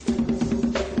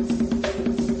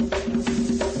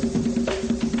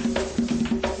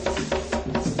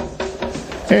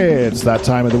It's that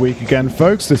time of the week again,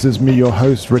 folks. This is me, your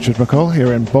host, Richard McCall,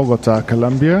 here in Bogota,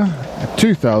 Colombia,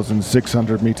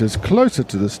 2,600 meters closer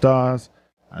to the stars.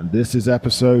 And this is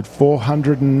episode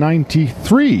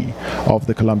 493 of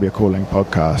the Colombia Calling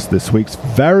podcast. This week's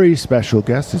very special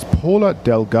guest is Paula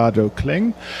Delgado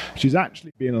Kling. She's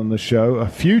actually been on the show a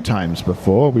few times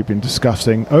before. We've been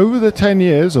discussing, over the 10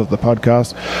 years of the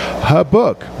podcast, her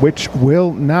book, which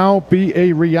will now be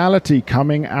a reality,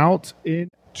 coming out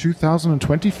in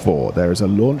 2024. There is a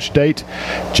launch date,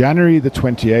 January the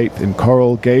 28th in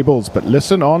Coral Gables, but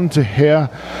listen on to hear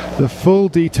the full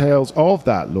details of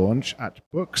that launch at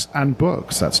Books and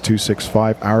Books. That's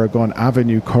 265 Aragon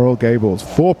Avenue, Coral Gables,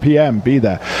 4 p.m. Be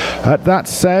there. That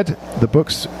said, the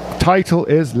book's title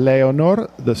is Leonor,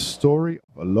 the Story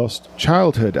of a Lost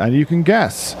Childhood. And you can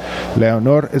guess,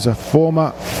 Leonor is a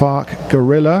former FARC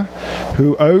guerrilla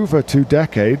who over 2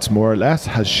 decades, more or less,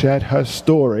 has shared her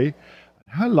story,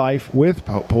 her life with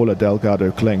Paula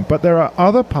Delgado Kling. But there are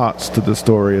other parts to the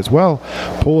story as well.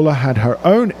 Paula had her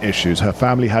own issues. Her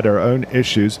family had her own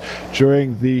issues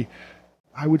during the,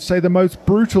 I would say, the most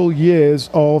brutal years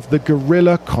of the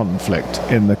guerrilla conflict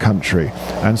in the country.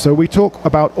 And so we talk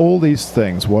about all these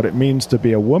things, what it means to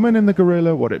be a woman in the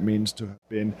guerrilla, what it means to have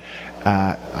been,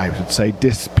 I would say,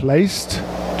 displaced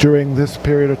during this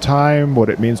period of time, what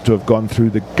it means to have gone through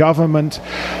the government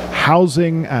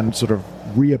housing and sort of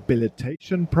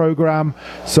rehabilitation program.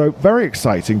 So very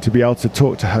exciting to be able to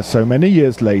talk to her so many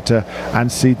years later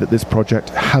and see that this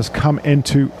project has come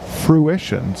into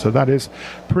fruition. So that is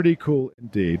pretty cool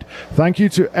indeed. Thank you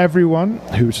to everyone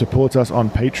who support us on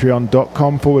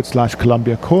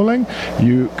patreon.com/Colombia Calling.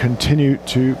 You continue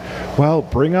to, well,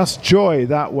 bring us joy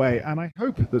that way. And I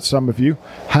hope that some of you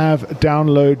have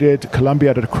downloaded Colombia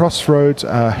at a Crossroads,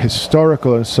 a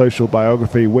historical and social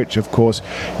biography, which of course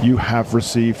you have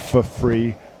received for free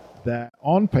there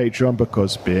on Patreon,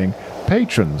 because being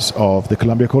patrons of the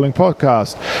Colombia Calling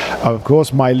podcast. Of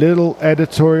course, my little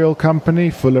editorial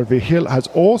company, Fuller Vigil, has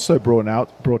also brought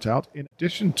out, in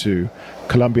addition to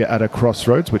Colombia at a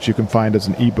Crossroads, which you can find as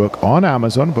an ebook on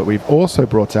Amazon, but we've also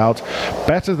brought out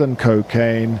Better Than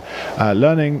Cocaine,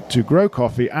 Learning to Grow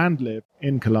Coffee and Live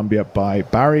in Colombia by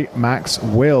Barry Max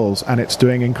Wills, and it's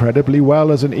doing incredibly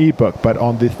well as an ebook. But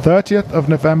on the 30th of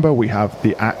November, we have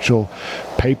the actual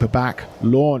paperback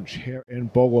launch here in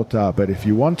Bogota. But if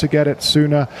you want to get it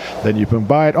sooner, then you can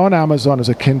buy it on Amazon as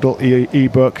a Kindle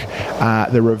ebook.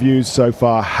 The reviews so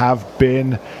far have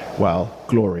been, well,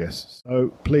 glorious.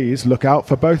 So please look out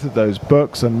for both of those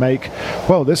books and make,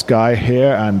 well, this guy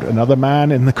here and another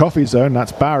man in the coffee zone,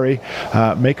 that's Barry,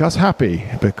 make us happy,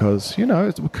 because, you know,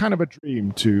 it's kind of a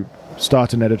dream to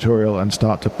start an editorial and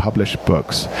start to publish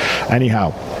books.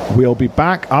 Anyhow, we'll be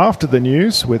back after the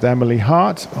news with Emily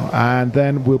Hart, and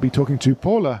then we'll be talking to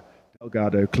Paula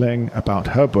Delgado Kling about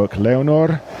her book,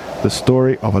 Leonor, the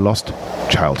Story of a Lost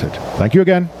Childhood. Thank you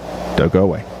again. Don't go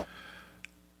away.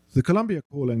 The Colombia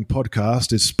Calling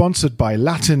podcast is sponsored by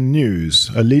Latin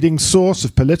News, a leading source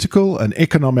of political and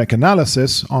economic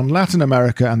analysis on Latin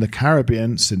America and the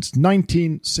Caribbean since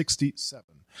 1967.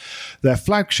 Their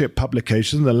flagship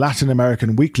publication, the Latin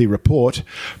American Weekly Report,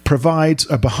 provides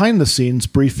a behind-the-scenes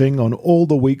briefing on all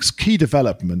the week's key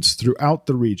developments throughout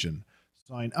the region.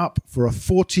 Sign up for a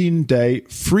 14-day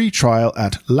free trial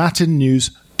at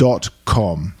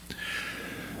latinnews.com.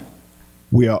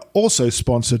 We are also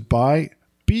sponsored by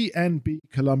BNB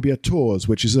Colombia Tours,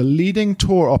 which is a leading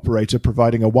tour operator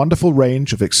providing a wonderful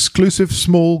range of exclusive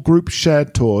small group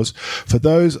shared tours for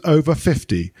those over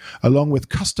 50, along with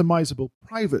customizable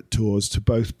private tours to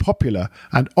both popular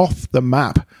and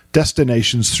off-the-map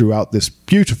destinations throughout this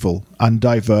beautiful and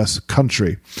diverse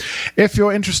country. If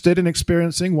you're interested in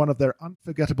experiencing one of their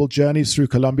unforgettable journeys through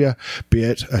Colombia, be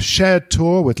it a shared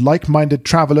tour with like-minded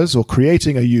travelers or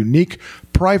creating a unique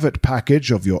private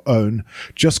package of your own,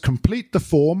 just complete the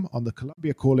form on the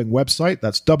Colombia Calling website,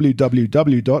 that's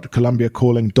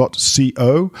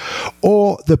www.colombiacalling.co,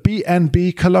 or the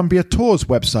BNB Colombia Tours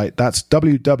website, that's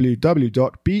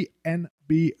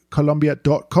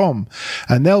www.bnbcolombia.com,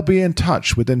 and they'll be in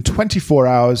touch within 24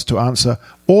 hours to answer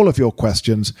all of your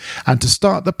questions and to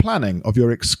start the planning of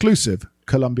your exclusive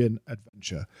Colombian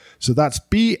adventure. So that's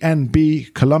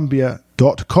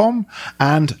bnbcolombia.com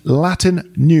and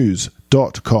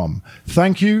latinnews.com.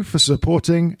 Thank you for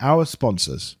supporting our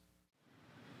sponsors.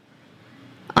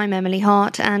 I'm Emily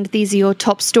Hart, and these are your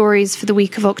top stories for the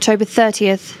week of October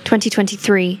 30th,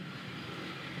 2023.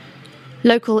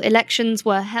 Local elections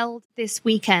were held this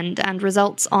weekend, and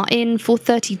results are in for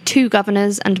 32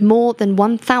 governors and more than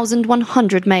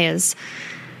 1,100 mayors.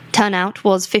 Turnout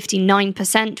was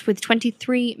 59%, with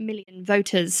 23 million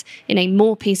voters, in a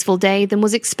more peaceful day than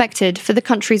was expected for the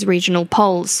country's regional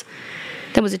polls.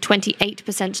 There was a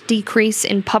 28% decrease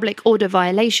in public order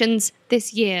violations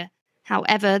this year.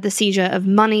 However, the seizure of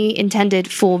money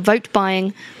intended for vote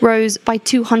buying rose by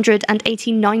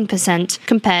 289%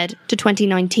 compared to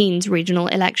 2019's regional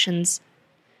elections.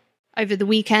 Over the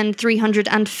weekend,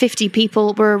 350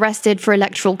 people were arrested for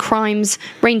electoral crimes,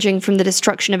 ranging from the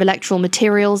destruction of electoral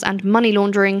materials and money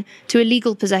laundering to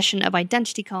illegal possession of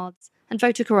identity cards and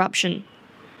voter corruption.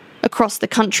 Across the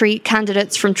country,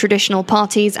 candidates from traditional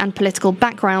parties and political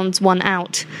backgrounds won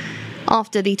out.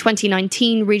 After the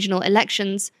 2019 regional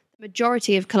elections, the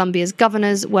majority of Colombia's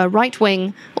governors were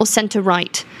right-wing or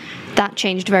centre-right. That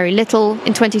changed very little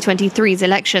in 2023's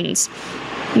elections.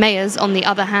 Mayors, on the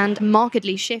other hand,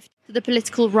 markedly shift to the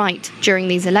political right during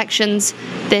these elections,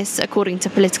 this according to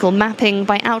political mapping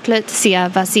by outlet Cia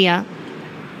Vacía.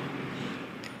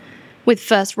 With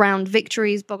first-round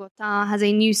victories, Bogotá has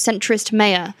a new centrist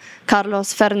mayor,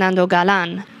 Carlos Fernando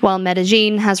Galán, while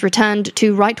Medellín has returned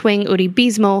to right-wing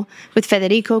Uribismo with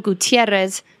Federico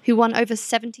Gutiérrez, who won over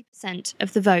 70%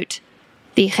 of the vote.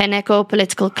 The Geneco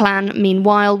political clan,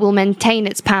 meanwhile, will maintain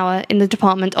its power in the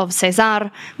department of Cesar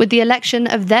with the election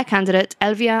of their candidate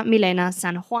Elvia Milena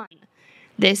San Juan.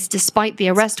 This despite the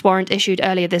arrest warrant issued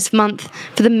earlier this month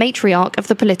for the matriarch of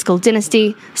the political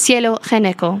dynasty, Cielo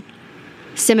Geneco.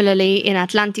 Similarly, in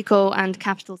Atlántico and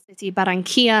capital city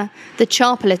Barranquilla, the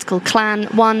Char political clan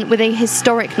won with a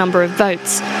historic number of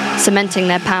votes, cementing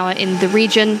their power in the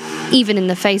region, even in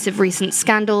the face of recent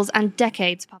scandals and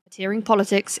decades puppeteering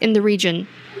politics in the region.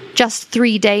 Just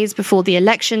 3 days before the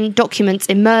election, documents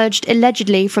emerged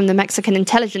allegedly from the Mexican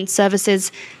intelligence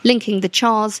services linking the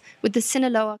Chars with the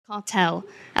Sinaloa cartel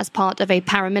as part of a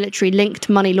paramilitary-linked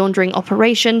money laundering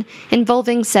operation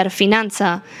involving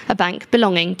Serfinanza, a bank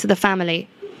belonging to the family.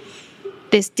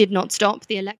 This did not stop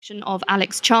the election of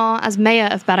Alex Char as mayor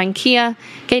of Barranquilla,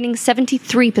 gaining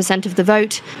 73% of the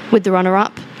vote, with the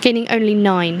runner-up gaining only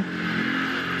 9%.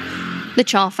 The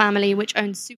Char family, which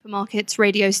owns supermarkets,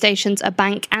 radio stations, a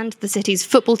bank and the city's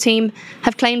football team,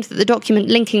 have claimed that the document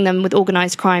linking them with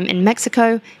organised crime in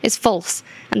Mexico is false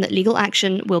and that legal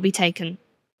action will be taken.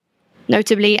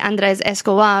 Notably, Andrés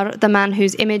Escobar, the man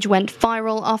whose image went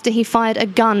viral after he fired a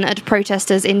gun at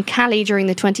protesters in Cali during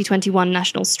the 2021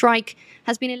 national strike,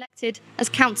 has been elected as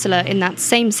councillor in that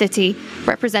same city,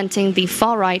 representing the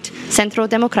far-right Centro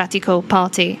Democrático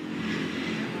party.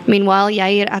 Meanwhile,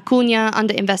 Yair Acuña,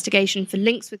 under investigation for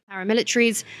links with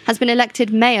paramilitaries, has been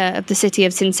elected mayor of the city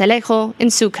of Sincelejo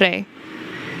in Sucre.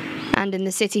 And in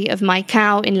the city of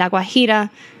Maicao in La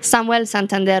Guajira, Samuel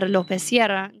Santander López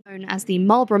Sierra, known as the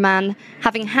Marlboro Man,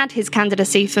 having had his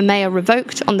candidacy for mayor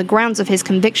revoked on the grounds of his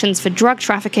convictions for drug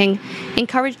trafficking,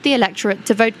 encouraged the electorate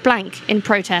to vote blank in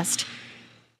protest.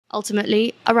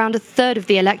 Ultimately, around a third of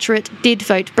the electorate did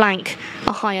vote blank,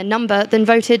 a higher number than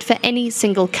voted for any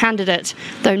single candidate,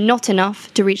 though not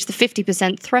enough to reach the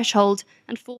 50% threshold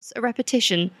and force a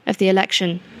repetition of the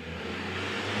election.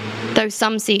 Though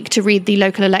some seek to read the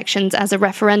local elections as a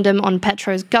referendum on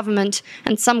Petro's government,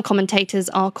 and some commentators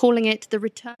are calling it the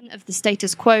return of the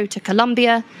status quo to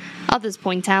Colombia, others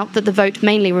point out that the vote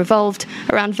mainly revolved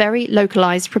around very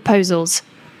localized proposals.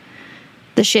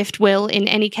 The shift will, in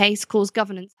any case, cause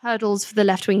governance hurdles for the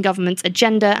left-wing government's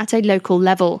agenda at a local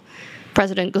level.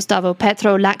 President Gustavo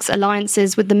Petro lacks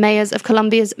alliances with the mayors of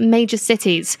Colombia's major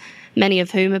cities, many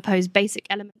of whom oppose basic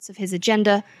elements of his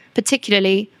agenda,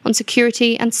 particularly on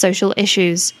security and social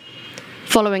issues.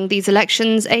 Following these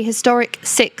elections, a historic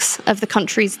 6 of the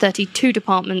country's 32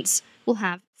 departments will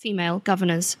have female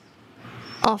governors.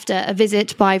 After a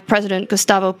visit by President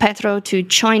Gustavo Petro to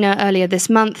China earlier this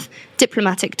month,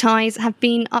 diplomatic ties have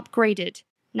been upgraded,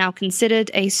 now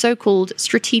considered a so-called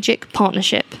strategic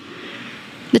partnership.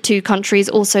 The two countries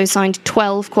also signed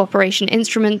 12 cooperation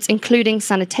instruments, including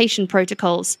sanitation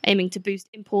protocols, aiming to boost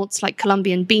imports like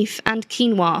Colombian beef and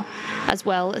quinoa, as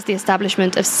well as the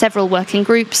establishment of several working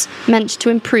groups meant to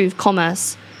improve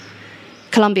commerce.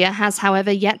 Colombia has, however,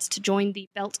 yet to join the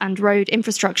Belt and Road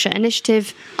Infrastructure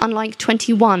Initiative, unlike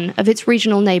 21 of its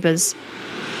regional neighbours.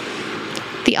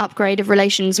 The upgrade of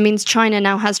relations means China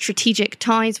now has strategic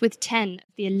ties with 10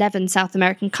 of the 11 South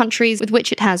American countries with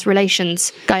which it has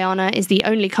relations. Guyana is the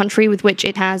only country with which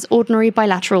it has ordinary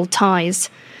bilateral ties.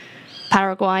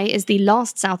 Paraguay is the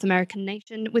last South American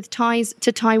nation with ties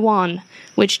to Taiwan,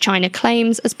 which China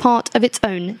claims as part of its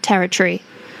own territory.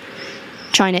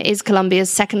 China is Colombia's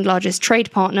second largest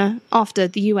trade partner after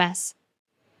the US.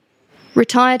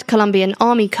 Retired Colombian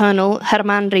Army Colonel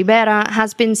Germán Rivera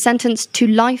has been sentenced to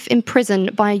life in prison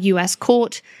by a US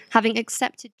court, having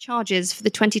accepted charges for the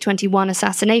 2021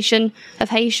 assassination of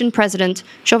Haitian President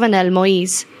Jovenel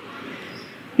Moïse.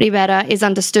 Rivera is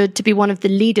understood to be one of the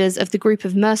leaders of the group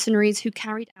of mercenaries who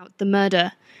carried out the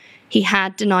murder. He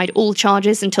had denied all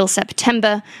charges until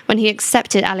September, when he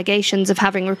accepted allegations of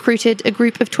having recruited a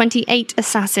group of 28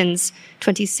 assassins,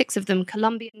 26 of them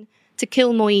Colombian, to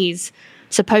kill Moïse,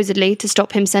 supposedly to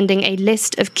stop him sending a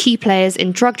list of key players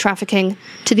in drug trafficking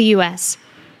to the US.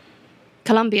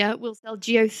 Colombia will sell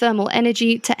geothermal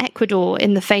energy to Ecuador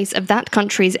in the face of that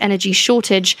country's energy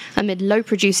shortage amid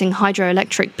low-producing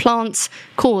hydroelectric plants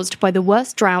caused by the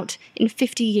worst drought in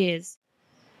 50 years.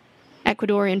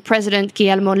 Ecuadorian President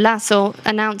Guillermo Lasso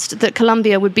announced that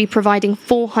Colombia would be providing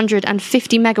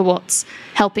 450 megawatts,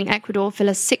 helping Ecuador fill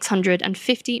a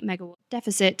 650 megawatt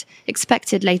deficit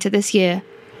expected later this year.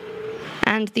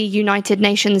 And the United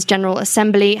Nations General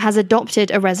Assembly has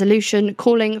adopted a resolution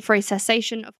calling for a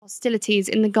cessation of hostilities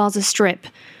in the Gaza Strip.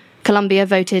 Colombia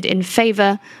voted in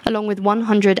favour, along with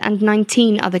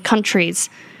 119 other countries.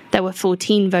 There were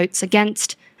 14 votes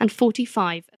against and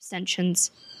 45 abstentions.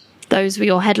 Those were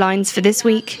your headlines for this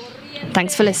week.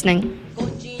 Thanks for listening.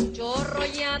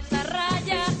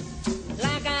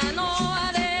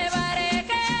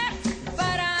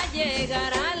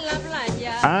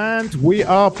 And we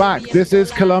are back. This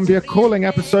is Colombia Calling,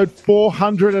 episode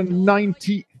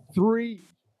 493.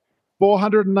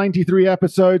 493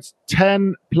 episodes,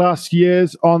 10 plus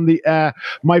years on the air.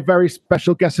 My very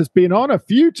special guest has been on a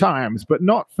few times, but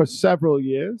not for several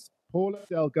years. Paula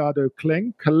Delgado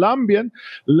Kling, Colombian,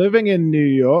 living in New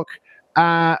York.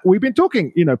 We've been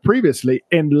talking, previously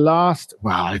I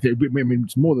think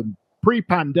it's more than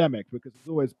pre-pandemic, because it's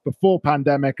always before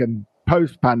pandemic and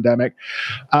post-pandemic.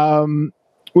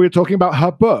 We were talking about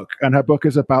her book, and her book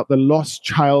is about the lost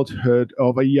childhood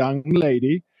of a young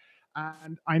lady.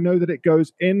 And I know that it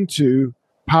goes into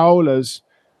Paula's,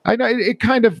 I know it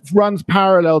kind of runs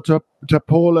parallel to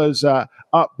Paula's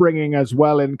upbringing as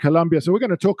well in Colombia. So we're going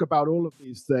to talk about all of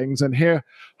these things and hear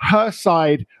her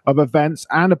side of events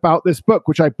and about this book,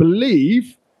 which I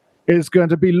believe is going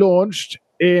to be launched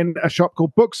in a shop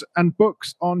called Books and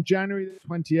Books on January the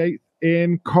 28th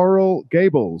in Coral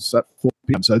Gables at 4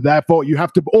 p.m. So therefore, you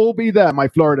have to all be there, my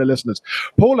Florida listeners.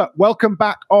 Paula, welcome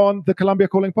back on the Colombia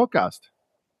Calling podcast.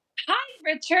 Hi,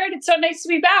 Richard. It's so nice to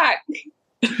be back.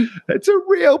 It's a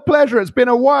real pleasure. It's been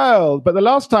a while, but the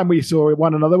last time we saw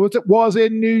one another was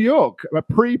in New York,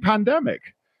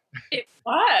 pre-pandemic. It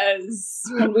was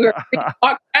when we were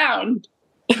walking around.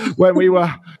 when we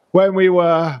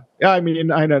were. I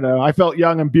mean, I don't know. I felt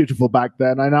young and beautiful back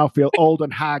then. I now feel old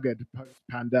and haggard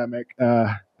post-pandemic,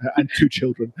 and 2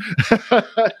 children.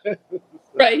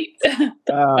 Right.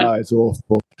 It's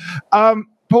awful.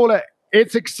 Paula,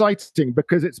 it's exciting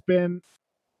because it's been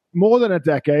more than a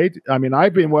decade. I mean,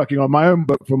 I've been working on my own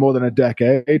book for more than a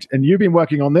decade, and you've been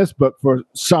working on this book for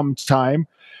some time.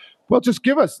 Well, just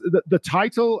give us the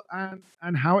title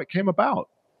and how it came about.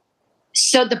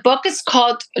 So the book is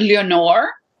called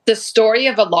Leonor, The Story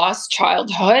of a Lost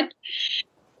Childhood.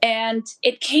 And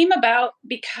it came about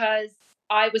because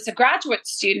I was a graduate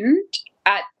student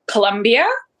at Columbia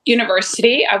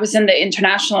University. I was in the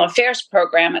International Affairs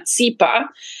program at CIPA.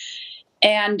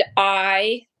 And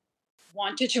I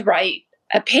wanted to write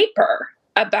a paper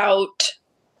about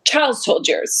child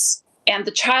soldiers and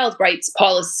the child rights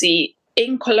policy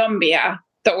in Colombia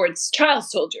towards child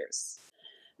soldiers.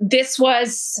 This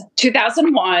was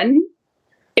 2001.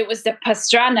 It was the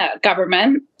Pastrana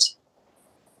government,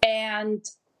 and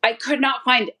I could not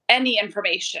find any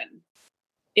information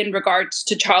in regards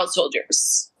to child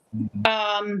soldiers.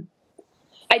 Mm-hmm.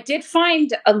 I did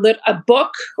find a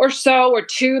book or so, or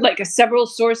two, several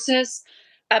sources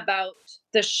about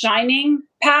the Shining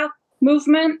Path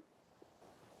movement.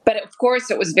 But of course,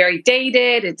 it was very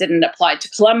dated. It didn't apply to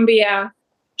Colombia.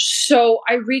 So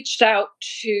I reached out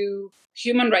to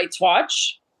Human Rights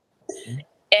Watch.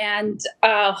 And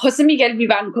Jose Miguel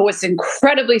Vivanco was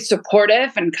incredibly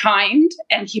supportive and kind.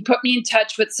 And he put me in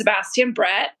touch with Sebastian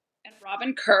Brett and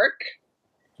Robin Kirk.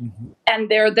 Mm-hmm. And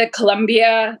they're the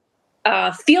Colombia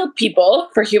field people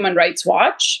for Human Rights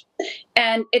Watch.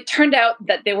 And it turned out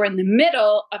that they were in the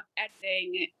middle of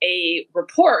editing a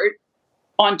report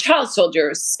on child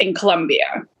soldiers in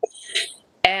Colombia.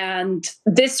 And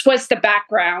this was the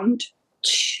background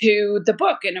to the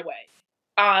book in a way.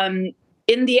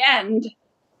 In the end,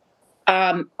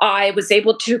 I was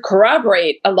able to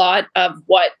corroborate a lot of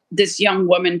what this young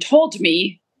woman told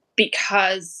me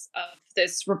because of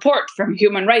this report from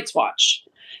Human Rights Watch.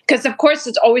 Because, of course,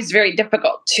 it's always very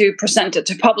difficult to present it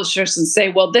to publishers and say,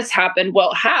 well, this happened.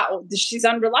 Well, how? She's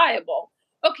unreliable.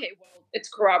 Okay, well, it's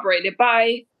corroborated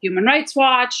by Human Rights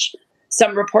Watch,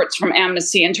 some reports from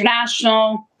Amnesty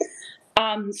International.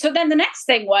 So then the next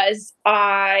thing was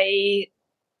I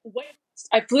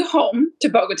flew home to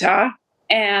Bogota,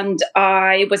 and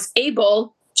I was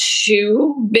able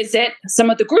to visit some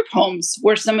of the group homes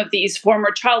where some of these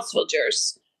former child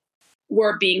soldiers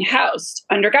were being housed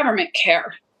under government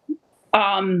care.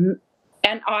 And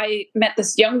I met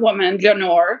this young woman,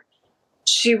 Leonor.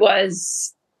 She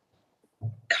was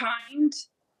kind,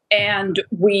 and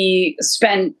we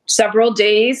spent several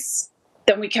days.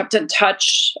 Then we kept in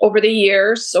touch over the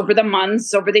years, over the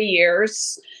months, over the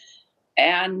years.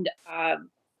 And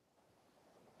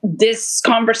this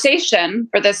conversation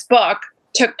for this book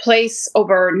took place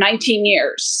over 19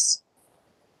 years.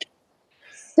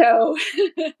 So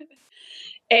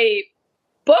a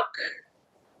book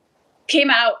came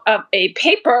out of a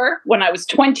paper when I was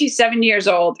 27 years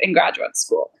old in graduate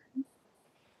school.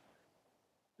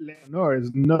 Leonor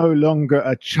is no longer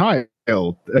a child.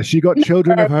 Has she got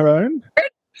children of her own?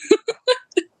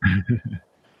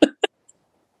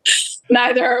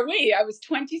 Neither are we. I was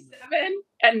 27,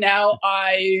 and now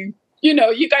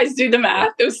you guys do the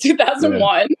math. It was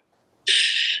 2001.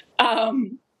 Yeah.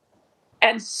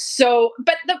 And so,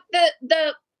 but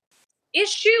the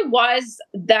issue was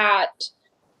that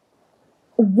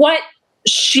what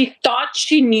she thought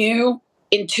she knew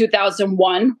in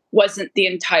 2001 wasn't the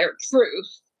entire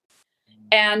truth.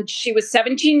 And she was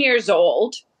 17 years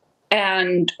old.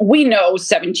 And we know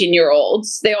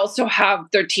 17-year-olds, they also have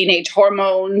their teenage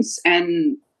hormones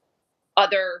and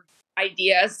other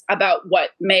ideas about what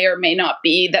may or may not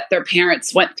be that their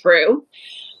parents went through.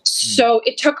 So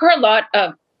it took her a lot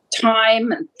of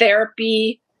time and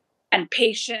therapy and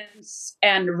patience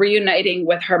and reuniting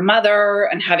with her mother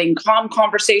and having calm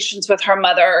conversations with her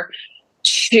mother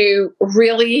to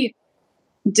really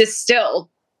distill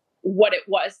what it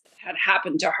was that had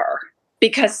happened to her.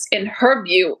 Because in her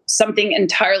view, something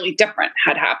entirely different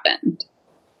had happened.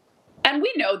 And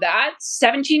we know that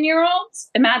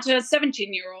 17-year-olds, imagine a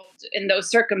 17-year-old in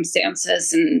those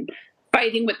circumstances and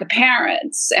fighting with the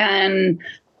parents and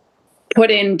put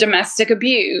in domestic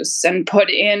abuse and put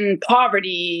in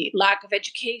poverty, lack of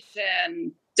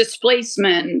education,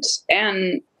 displacement.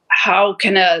 And how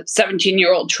can a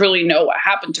 17-year-old truly know what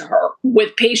happened to her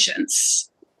with patience?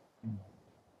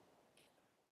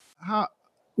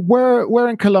 Where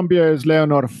in Colombia is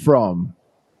Leonor from?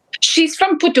 She's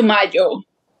from Putumayo.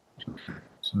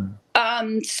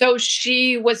 So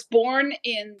she was born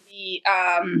in the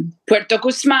Puerto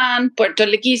Guzman, Puerto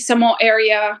Leguizamo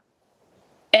area,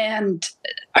 and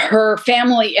her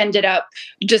family ended up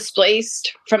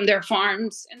displaced from their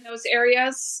farms in those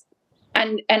areas,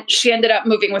 and she ended up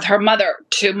moving with her mother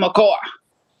to Mocoa,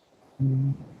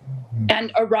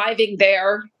 and arriving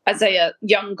there as a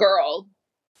young girl.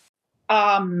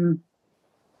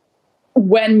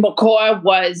 When Mocoa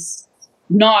was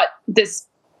not this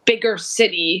bigger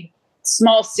city,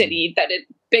 small city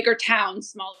bigger town,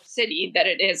 smaller city that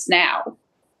it is now.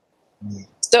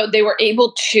 So they were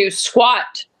able to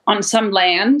squat on some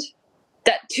land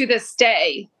that to this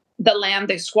day, the land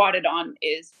they squatted on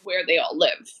is where they all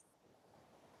live.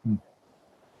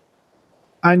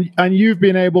 And you've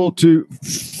been able to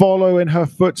follow in her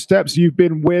footsteps. You've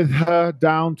been with her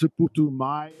down to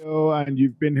Putumayo, and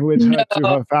you've been with her to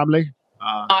her family.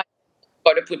 I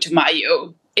go to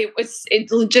Putumayo. It was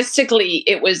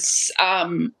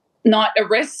not a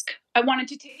risk I wanted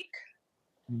to take.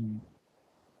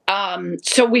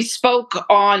 So we spoke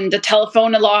on the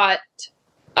telephone a lot,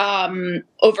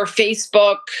 over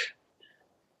Facebook.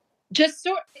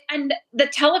 And the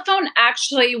telephone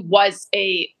actually was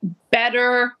a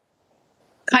better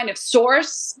kind of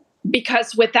source,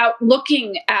 because without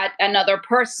looking at another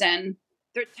person,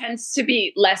 there tends to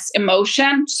be less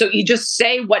emotion. So you just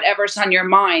say whatever's on your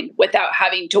mind without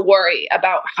having to worry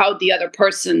about how the other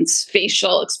person's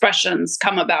facial expressions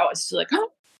come about. It's like,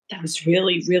 oh, that was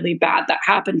really, really bad that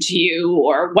happened to you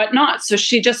or whatnot. So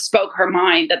she just spoke her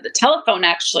mind. And the telephone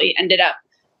actually ended up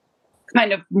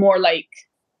kind of more like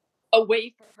a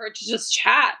way for her to just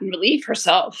chat and relieve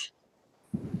herself.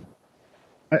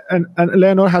 And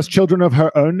Leonor has children of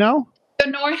her own now?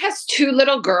 Leonor has two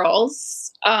little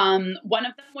girls. One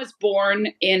of them was born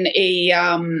in a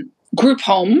group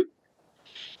home.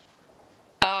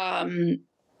 And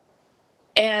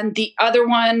the other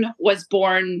one was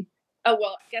born, I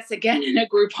guess again in a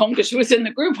group home, because she was in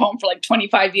the group home for like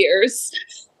 25 years.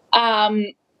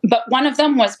 But one of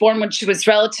them was born when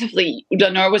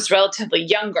Leonor was relatively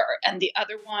younger. And the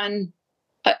other one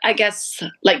I guess,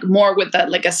 like more with a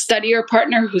studier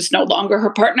partner who's no longer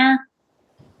her partner.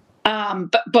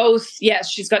 But both, yes,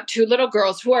 she's got two little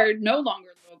girls who are no longer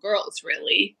little girls,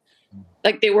 really.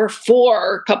 Like they were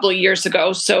 4 a couple of years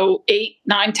ago, so 8,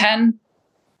 9, 10.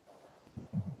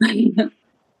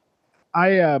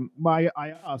 I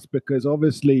asked because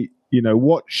obviously,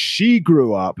 what she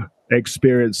grew up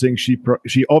experiencing, she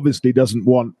obviously doesn't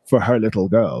want for her little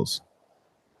girls.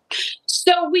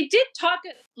 So we did talk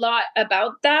a lot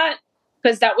about that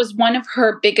because that was one of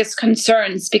her biggest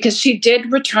concerns, because she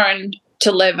did return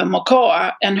to live in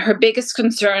Mocoa, and her biggest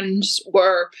concerns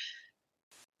were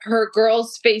her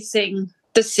girls facing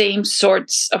the same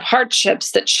sorts of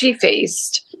hardships that she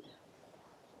faced.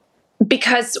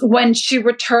 Because when she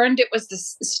returned, it was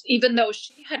this, even though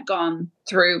she had gone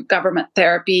through government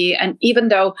therapy, and even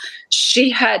though she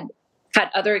had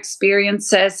had other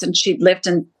experiences and she'd lived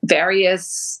in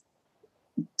various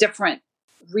different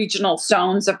regional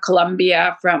zones of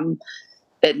Colombia, from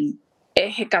Eje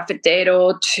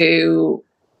Cafetero to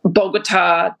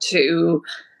Bogota to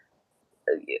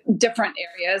different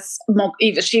areas.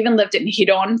 She even lived in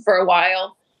Giron for a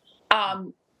while.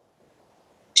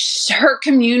 Her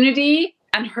community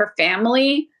and her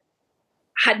family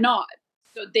had not.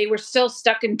 So they were still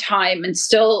stuck in time and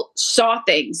still saw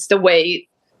things the way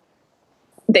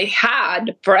they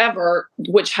had forever,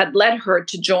 which had led her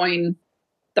to join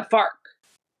the FARC.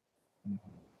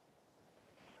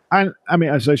 And I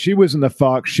mean, so she was in the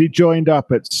FARC. She joined up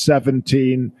at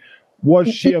 17.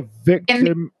 Was she a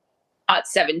victim? At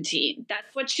 17.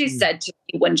 That's what she said to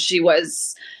me when she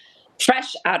was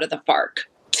fresh out of the FARC.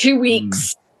 2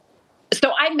 weeks.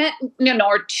 So I met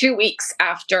Leonor 2 weeks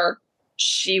after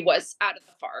she was out of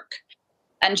the FARC.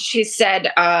 And she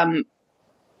said,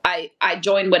 I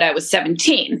joined when I was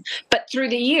 17. But through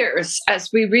the years,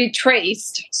 as we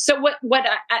retraced, so what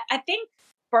I think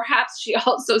perhaps she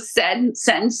also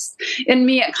sensed in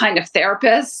me a kind of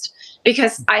therapist,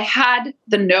 because I had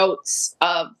the notes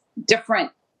of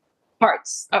different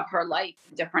parts of her life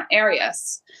in different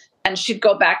areas. And she'd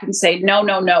go back and say, no,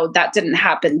 that didn't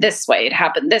happen this way. It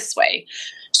happened this way.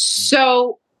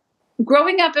 So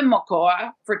growing up in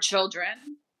Mocoa for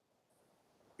children,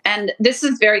 and this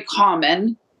is very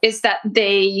common, is that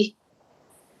they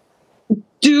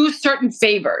do certain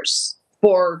favors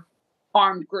for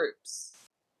armed groups.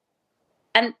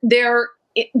 And the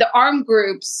armed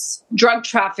groups, drug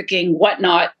trafficking,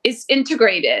 whatnot, is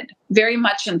integrated very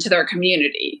much into their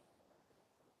community.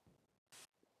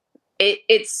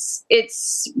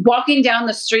 It's walking down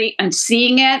the street and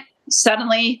seeing it.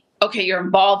 Suddenly, okay, you're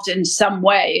involved in some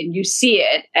way and you see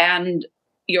it, and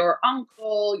your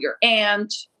uncle, your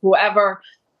aunt, whoever,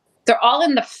 they're all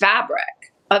in the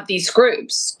fabric of these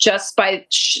groups just by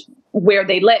where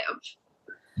they live.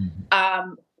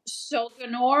 So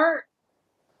Leonor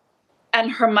and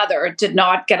her mother did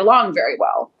not get along very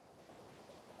well.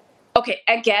 Okay,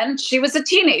 again, she was a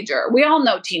teenager. We all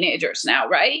know teenagers now,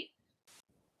 right?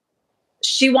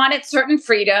 She wanted certain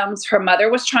freedoms. Her mother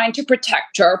was trying to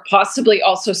protect her, possibly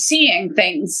also seeing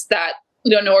things that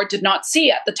Leonor did not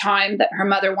see at the time that her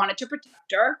mother wanted to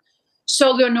protect her. So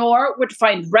Leonor would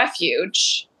find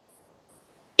refuge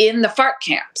in the FARC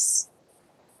camps.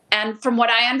 And from what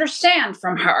I understand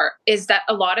from her is that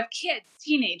a lot of kids,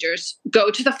 teenagers, go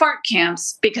to the FARC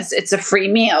camps because it's a free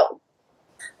meal.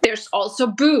 There's also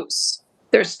booze.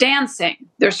 There's dancing.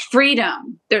 There's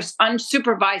freedom. There's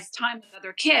unsupervised time with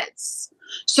other kids.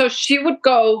 So she would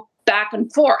go back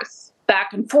and forth,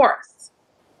 back and forth.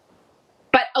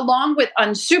 But along with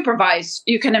unsupervised,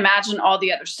 you can imagine all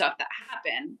the other stuff that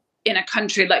happened in a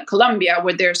country like Colombia,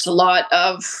 where there's a lot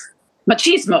of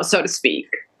machismo, so to speak.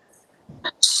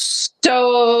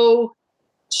 So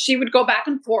she would go back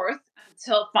and forth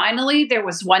until finally there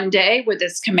was one day where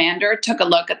this commander took a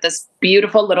look at this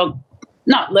beautiful little,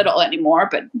 not little anymore,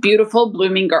 but beautiful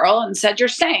blooming girl and said, "You're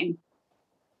staying."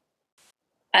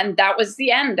 And that was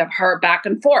the end of her back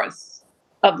and forth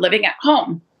of living at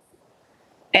home.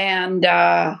 And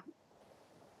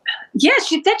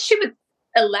she said she was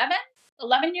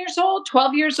 11 years old,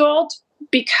 12 years old,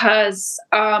 because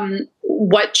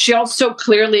what she also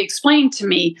clearly explained to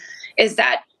me is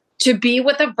that to be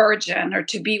with a virgin or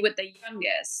to be with the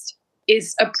youngest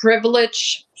is a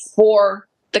privilege for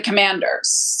the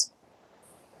commanders,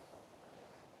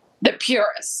 the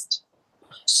purest.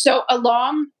 So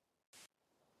along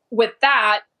with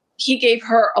that, he gave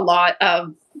her a lot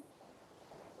of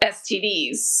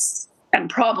STDs and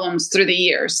problems through the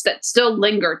years that still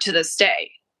linger to this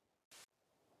day.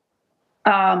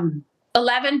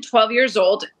 11, 12 years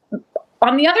old.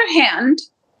 On the other hand,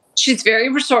 she's very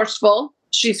resourceful.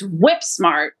 She's whip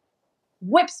smart.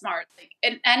 whip smart. Like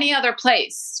in any other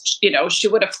place, she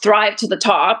would have thrived to the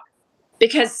top.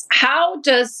 Because how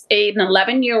does an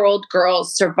 11-year-old girl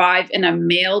survive in a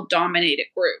male-dominated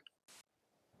group?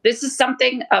 This is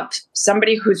something of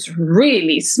somebody who's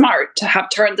really smart to have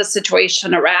turned the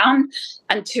situation around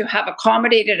and to have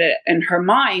accommodated it in her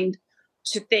mind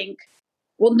to think,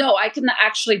 well, no, I can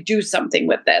actually do something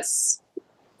with this.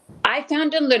 I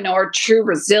found in Leonor true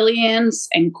resilience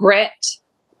and grit.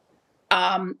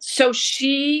 So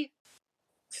she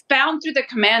found through the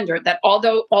commander that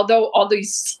although all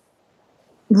these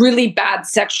really bad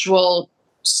sexual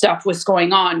stuff was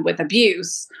going on with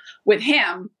abuse with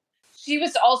him, she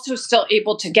was also still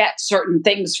able to get certain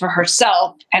things for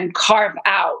herself and carve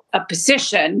out a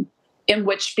position in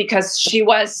which, because she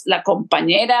was la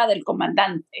compañera del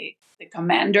comandante, the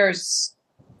commander's,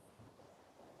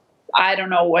 I don't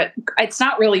know what, it's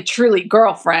not really truly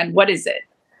girlfriend. What is it?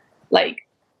 Like,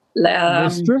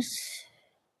 mistress?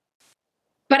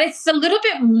 But it's a little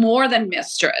bit more than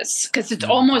mistress, because it's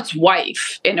almost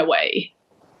wife in a way.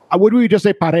 Would we just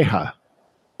say pareja?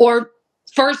 Or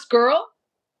first girl?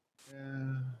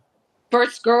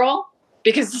 First girl?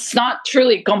 Because it's not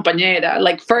truly compañera.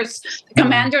 Like the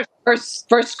commander's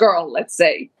first girl, let's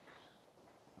say.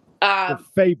 The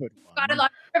favorite one. Got a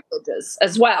lot of privileges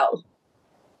as well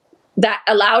that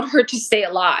allowed her to stay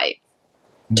alive,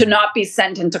 to not be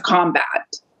sent into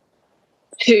combat,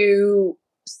 to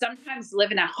sometimes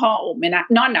live in a home,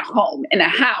 not in a home, in a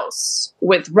house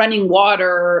with running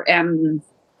water and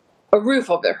a roof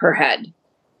over her head.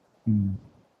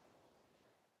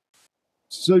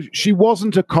 So she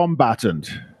wasn't a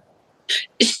combatant.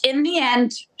 In the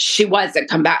end, she was a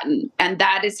combatant. And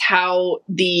that is how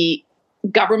the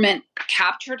government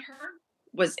captured her,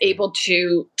 was able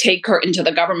to take her into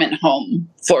the government home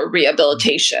for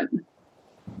rehabilitation.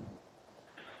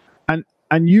 And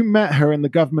you met her in the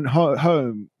government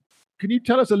home. Can you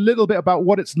tell us a little bit about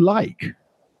what it's like?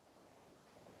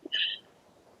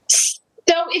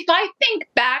 So if I think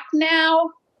back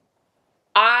now,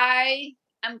 I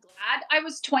am glad I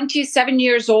was 27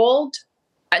 years old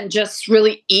and just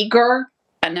really eager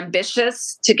and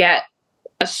ambitious to get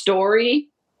a story,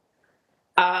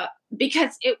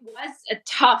 because it was a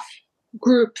tough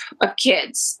group of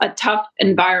kids, a tough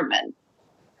environment.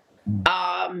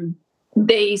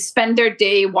 They spend their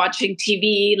day watching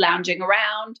TV, lounging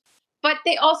around, but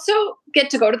they also get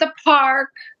to go to the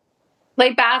park,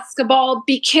 play basketball,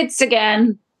 be kids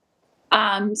again.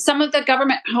 Some of the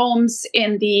government homes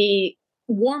in the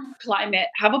warm climate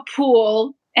have a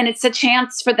pool, and it's a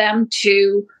chance for them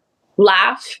to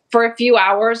laugh for a few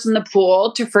hours in the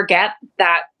pool, to forget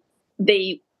that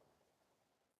they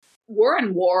were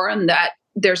in war and that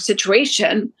their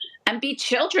situation, and be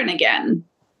children again.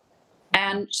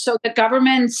 And so the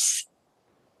government's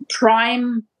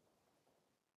prime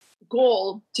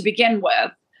goal to begin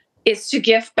with is to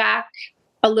give back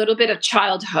a little bit of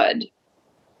childhood,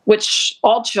 which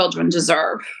all children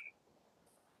deserve.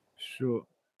 Sure.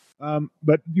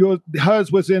 But hers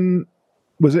was it in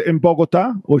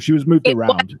Bogota, or she was moved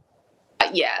around?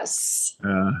 Yes.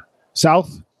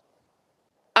 South?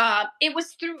 It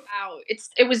was throughout.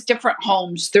 It was different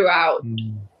homes throughout.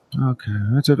 Okay.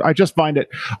 I just find it,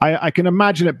 I can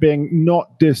imagine it being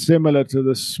not dissimilar to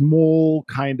the small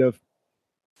kind of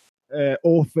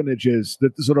orphanages,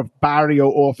 the sort of barrio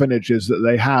orphanages that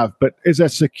they have. But is there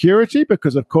security?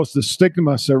 Because, of course, the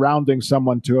stigma surrounding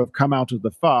someone to have come out of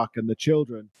the FARC and the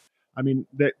children, I mean,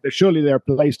 surely they're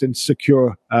placed in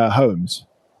secure homes.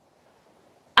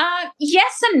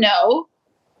 Yes and no.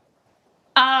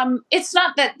 It's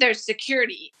not that there's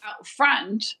security out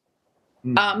front,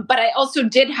 but I also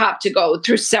did have to go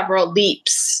through several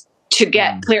leaps to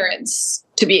get clearance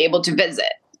to be able to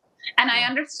visit. And I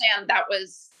understand that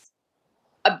was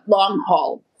a long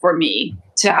haul for me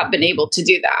to have been able to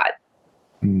do that.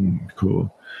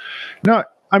 Cool. Now,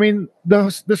 I mean, the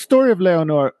story of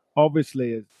Leonor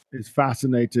obviously is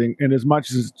fascinating in as much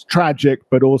as it's tragic,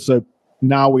 but also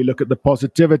now we look at the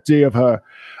positivity of her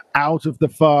out of the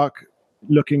FARC,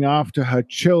 looking after her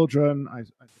children, I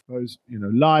suppose,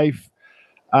 life.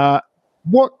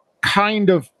 What kind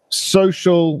of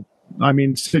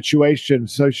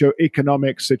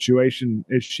socioeconomic situation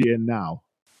is she in now?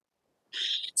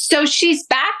 So she's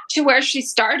back to where she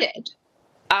started.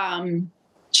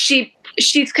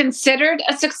 She's considered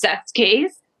a success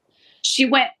case. She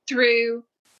went through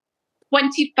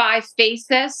 25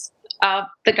 phases of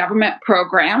the government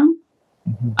program.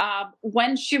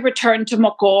 When she returned to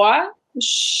Mocoa,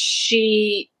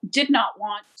 she did not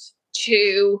want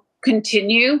to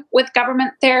continue with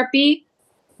government therapy.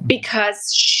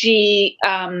 because she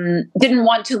didn't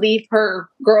want to leave her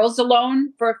girls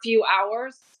alone for a few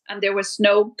hours. And there was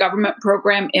no government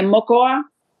program in Mocoa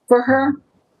for her,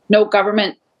 no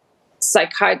government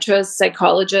psychiatrist,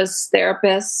 psychologist,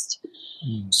 therapist.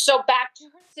 So back to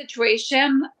her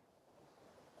situation.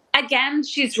 Again,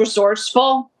 she's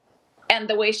resourceful, and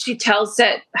the way she tells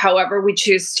it, however we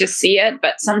choose to see it,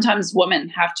 but sometimes women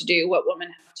have to do what women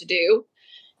have to do.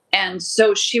 And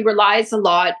so she relies a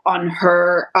lot on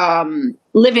her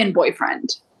live-in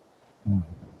boyfriend,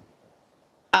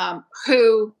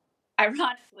 who,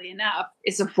 ironically enough,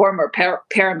 is a former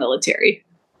paramilitary.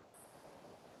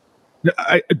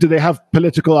 Do they have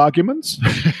political arguments?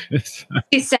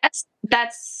 She says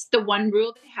that's the one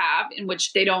rule they have, in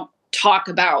which they don't talk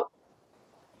about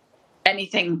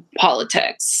anything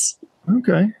politics.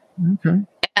 Okay.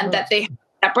 And that they have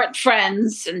separate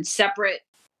friends and separate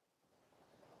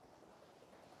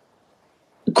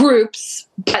groups,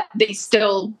 but they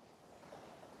still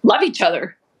love each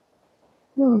other.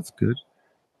 Well, that's good.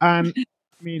 And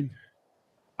I mean,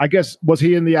 I guess, was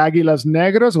he in the Águilas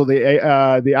Negras or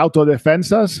the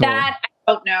Autodefensas? That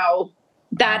I don't know.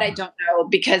 I don't know,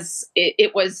 because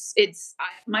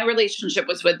my relationship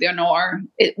was with Leonor.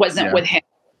 It wasn't with him.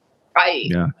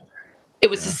 It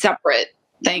was a separate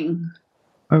thing.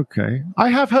 Okay. I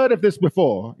have heard of this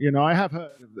before. I have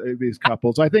heard of these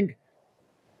couples. I think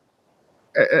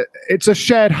it's a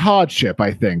shared hardship,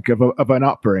 I think, of an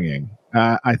upbringing.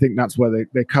 I think that's where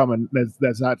they come, and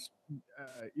there's that,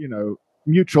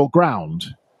 mutual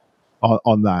ground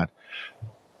on that.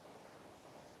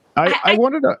 I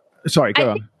wanted to... Sorry, go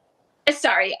on.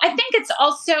 Sorry. I think it's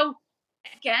also,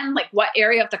 again, like what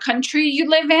area of the country you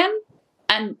live in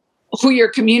and who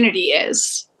your community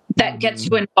is that gets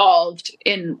you involved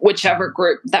in whichever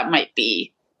group that might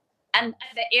be. And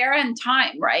the era and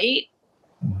time, right?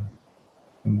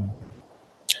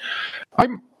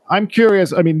 I'm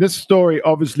curious. I mean, this story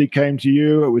obviously came to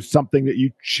you. It was something that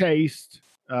you chased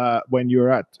when you were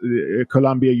at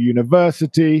Columbia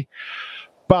University.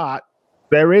 But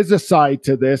there is a side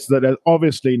to this that is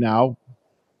obviously now,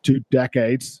 2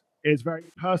 decades, is very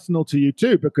personal to you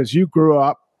too, because you grew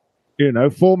up,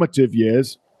 formative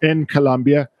years in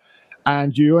Colombia,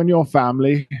 and you and your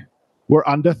family were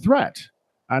under threat.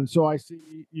 And so I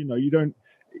see, you don't,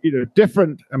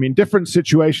 different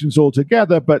situations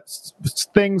altogether, but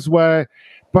things where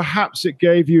perhaps it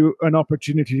gave you an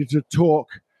opportunity to talk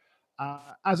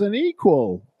as an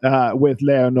equal with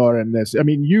Leonor in this. I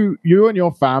mean, you and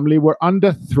your family were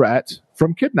under threat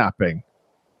from kidnapping.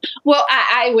 Well,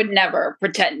 I would never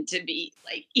pretend to be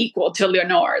like equal to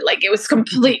Leonor. Like, it was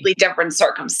completely different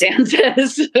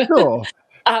circumstances. Sure.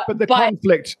 But the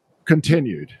conflict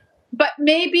continued. But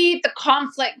maybe the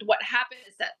conflict, what happened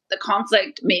is that the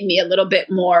conflict made me a little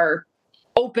bit more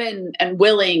open and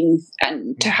willing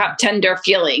and to have tender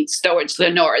feelings towards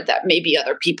Leonor that maybe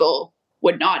other people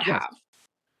would not have.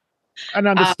 An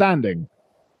understanding.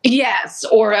 Yes.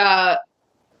 Or,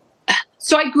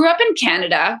 so I grew up in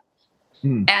Canada.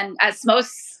 And as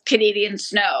most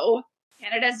Canadians know,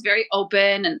 Canada is very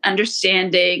open and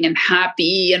understanding and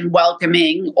happy and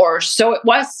welcoming, or so it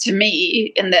was to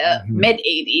me in the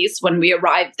mid-'80s when we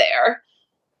arrived there.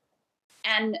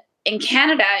 And in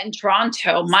Canada, in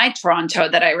Toronto, my Toronto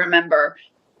that I remember,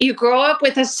 you grow up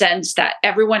with a sense that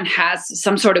everyone has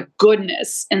some sort of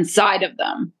goodness inside of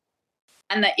them.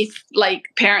 And that if, like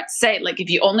parents say, like,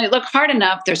 if you only look hard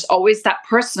enough, there's always that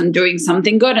person doing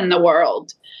something good in the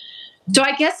world. So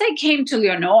I guess I came to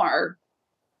Leonor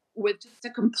with just a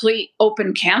complete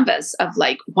open canvas of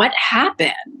like, what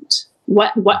happened?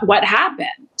 What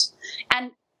happened?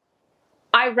 And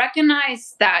I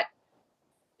recognized that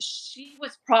she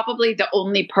was probably the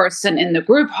only person in the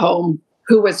group home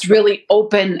who was really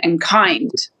open and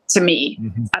kind to me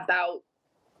about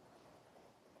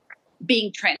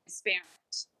being transparent.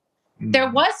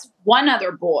 There was one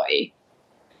other boy,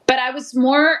 but I was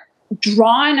more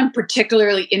drawn and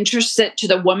particularly interested to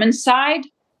the woman's side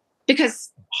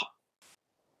because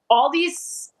all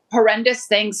these horrendous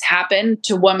things happen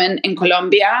to women in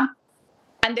Colombia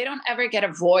and they don't ever get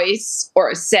a voice or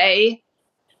a say.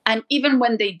 And even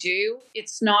when they do,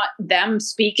 it's not them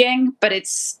speaking, but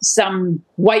it's some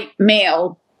white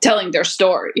male telling their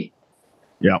story.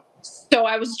 Yeah. So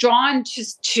I was drawn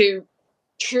to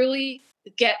truly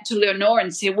get to Leonor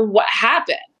and say, well, what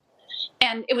happened?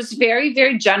 And it was very,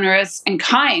 very generous and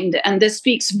kind. And this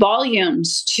speaks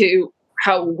volumes to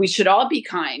how we should all be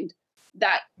kind,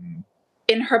 that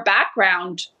in her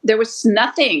background, there was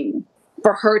nothing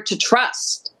for her to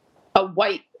trust a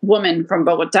white woman from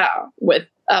Bogota with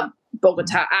a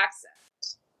Bogota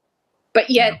accent. But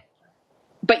yet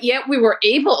but yet we were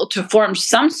able to form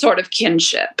some sort of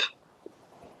kinship.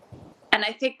 And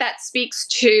I think that speaks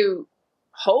to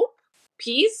hope,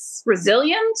 peace,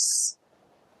 resilience.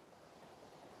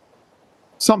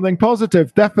 Something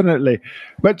positive, definitely.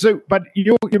 But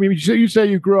you say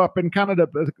you grew up in Canada,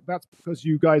 but that's because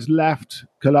you guys left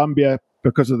Colombia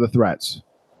because of the threats.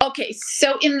 Okay,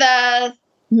 so in the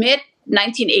mid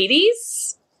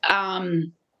 1980s,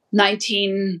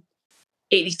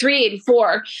 1983,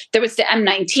 84, there was the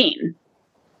M19,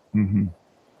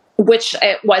 which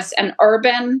it was an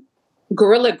urban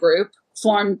guerrilla group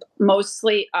formed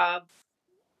mostly of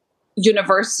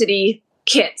university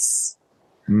kids.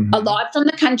 A lot from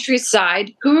the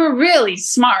countryside who were really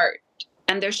smart,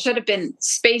 and there should have been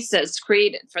spaces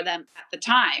created for them at the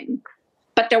time,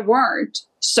 but there weren't.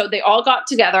 So they all got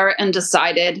together and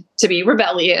decided to be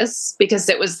rebellious because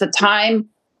it was the time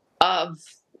of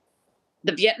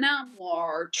the Vietnam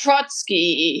War,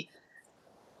 Trotsky.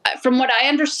 From what I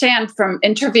understand from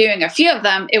interviewing a few of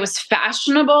them, it was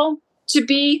fashionable to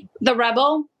be the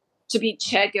rebel, to be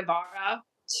Che Guevara,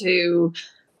 to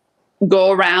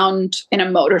go around in a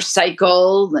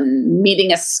motorcycle and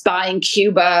meeting a spy in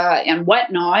Cuba and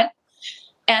whatnot.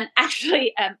 And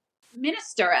actually, a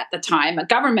minister at the time, a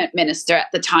government minister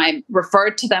at the time,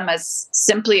 referred to them as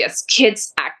simply as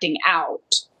kids acting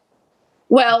out.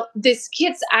 Well, this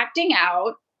kids acting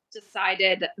out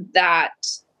decided that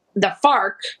the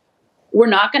FARC were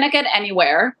not going to get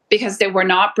anywhere because they were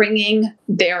not bringing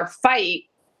their fight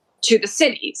to the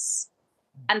cities.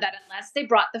 And that unless they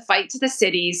brought the fight to the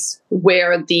cities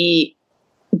where the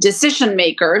decision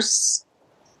makers,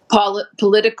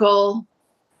 political,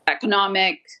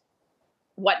 economic,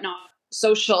 whatnot,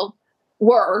 social,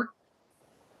 were,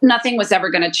 nothing was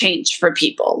ever going to change for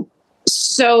people.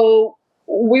 So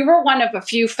we were one of a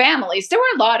few families. There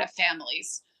were a lot of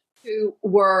families who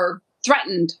were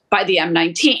threatened by the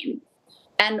M19.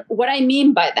 And what I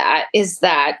mean by that is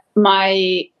that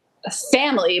my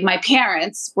family, my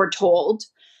parents, were told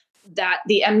that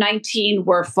the M19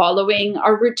 were following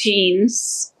our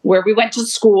routines, where we went to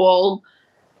school,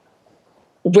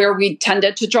 where we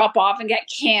tended to drop off and get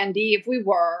candy if we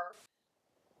were,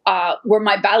 where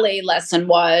my ballet lesson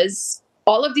was,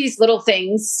 all of these little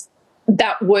things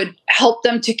that would help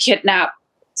them to kidnap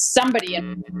somebody.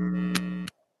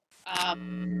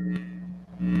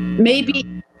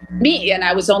 Maybe me, and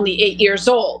I was only 8 years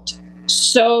old.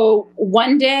 So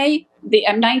one day, the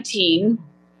M19,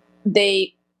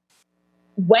 they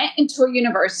went into a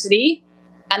university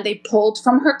and they pulled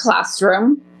from her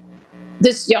classroom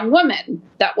this young woman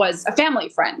that was a family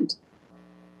friend.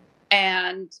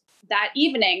 And that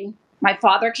evening, my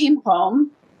father came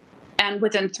home, and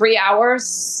within 3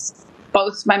 hours,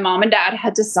 both my mom and dad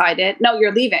had decided, no,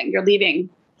 you're leaving.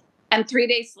 And 3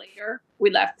 days later,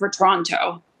 we left for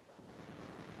Toronto.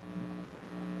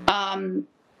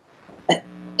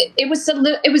 It was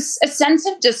a sense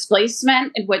of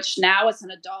displacement in which now, as an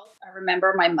adult, I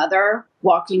remember my mother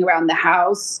walking around the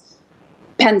house,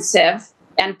 pensive,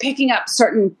 and picking up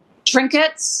certain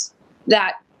trinkets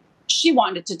that she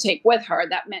wanted to take with her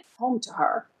that meant home to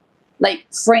her, like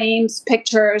frames,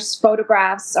 pictures,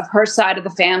 photographs of her side of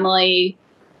the family,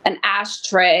 an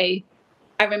ashtray.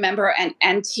 I remember an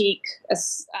antique, a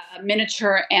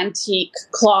miniature antique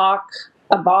clock,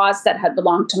 a vase that had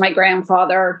belonged to my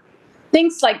grandfather,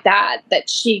 things like that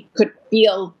she could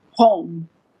feel home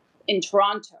in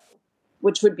Toronto,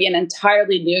 which would be an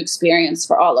entirely new experience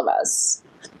for all of us.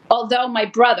 Although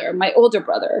my older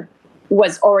brother,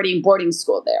 was already in boarding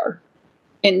school there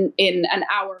in an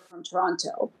hour from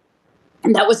Toronto.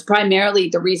 And that was primarily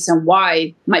the reason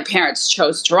why my parents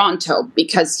chose Toronto,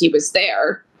 because he was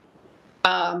there.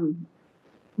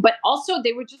 But also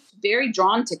they were just very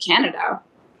drawn to Canada.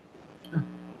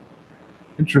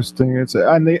 Interesting.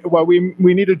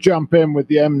 We need to jump in with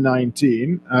the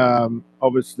M19.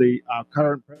 Obviously, our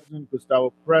current president,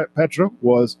 Gustavo Petro,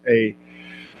 was a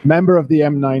member of the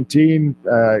M19.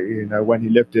 When he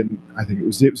lived in, I think it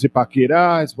was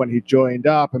Zipaquirá, is when he joined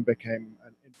up and became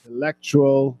an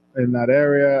intellectual in that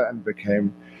area and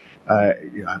became, I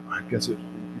guess,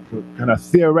 kind of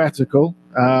theoretical.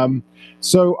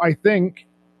 So I think,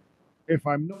 if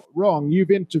I'm not wrong,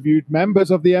 you've interviewed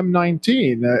members of the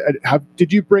M19.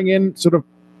 Did you bring in sort of,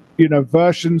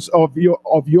 versions of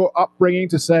your upbringing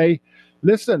to say,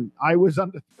 listen, I was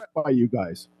under threat by you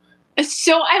guys?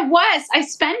 So I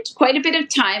spent quite a bit of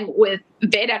time with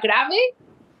Vera Grave.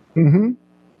 Mm-hmm.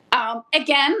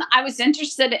 Again, I was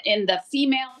interested in the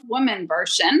female woman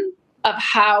version of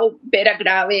how Vera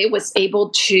Grave was able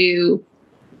to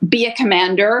be a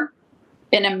commander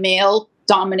in a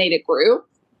male-dominated group.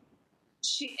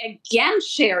 She again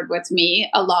shared with me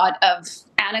a lot of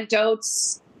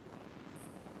anecdotes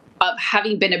of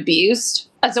having been abused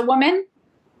as a woman.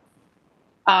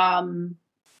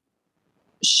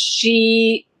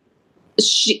 She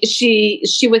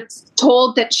was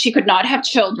told that she could not have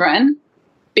children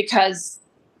because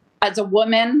as a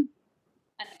woman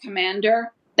and a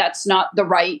commander, that's not the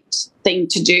right thing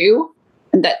to do.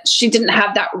 And that she didn't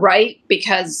have that right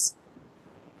because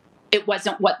it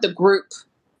wasn't what the group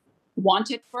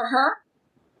wanted for her.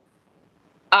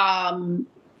 I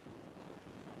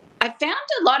found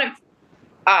a lot of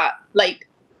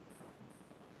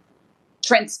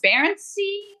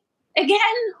transparency again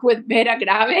with Vera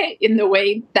Grave in the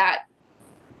way that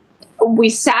we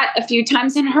sat a few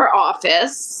times in her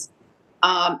office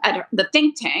at the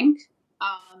think tank.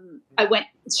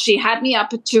 She had me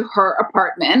up to her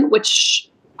apartment, which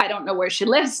I don't know where she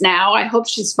lives now. I hope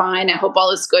she's fine. I hope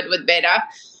all is good with Vera.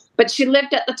 But she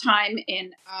lived at the time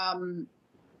in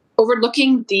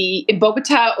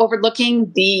Bogota,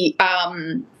 overlooking the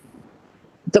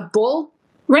bull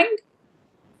ring,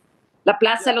 La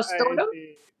Plaza de los Toros,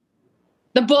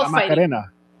 the bullfighting,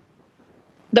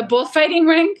 the bullfighting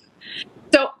ring.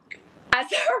 So,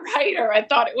 as a writer, I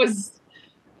thought it was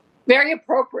very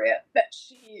appropriate that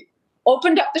she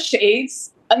opened up the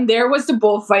shades and there was the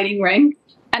bullfighting ring.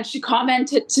 And she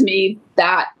commented to me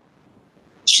that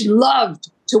she loved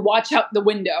to watch out the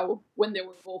window when there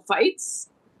were bullfights.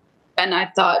 And I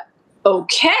thought,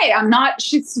 okay,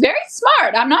 she's very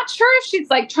smart. I'm not sure if she's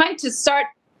trying to start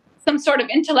some sort of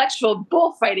intellectual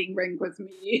bullfighting ring with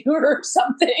me or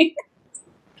something.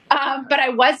 But I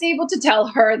was able to tell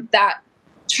her that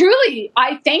truly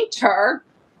I thanked her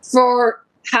for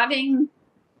having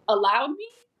allowed me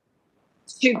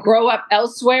to grow up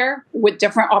elsewhere with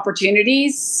different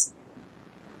opportunities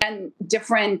and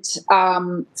different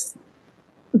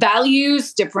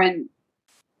values, different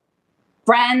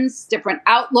friends, different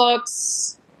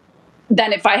outlooks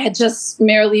than if I had just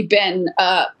merely been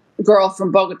a girl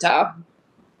from Bogota.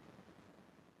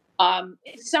 In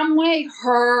some way,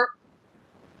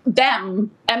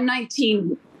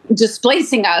 M19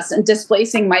 displacing us and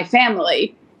displacing my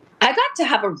family, I got to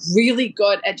have a really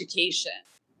good education.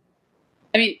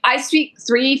 I mean, I speak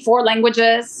 3-4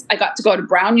 languages. I got to go to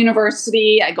Brown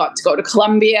University. I got to go to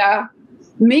Columbia.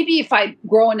 Maybe if I'd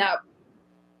grown up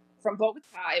from Bogota,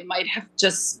 I might have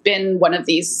just been one of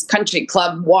these country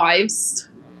club wives.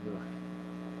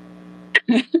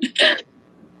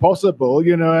 Possible,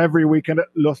 every weekend at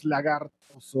Los Lagartos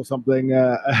or something,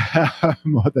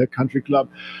 the country club.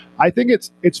 I think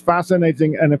it's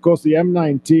fascinating. And of course, the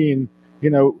M19,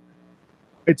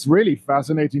 it's really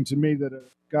fascinating to me that a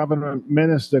government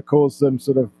minister calls them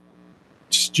sort of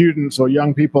students or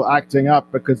young people acting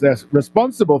up because they're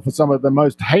responsible for some of the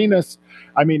most heinous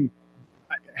and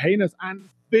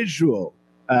visual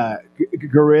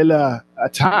guerrilla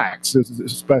attacks,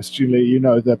 especially,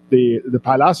 the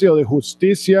Palacio de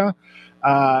Justicia,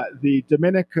 the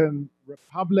Dominican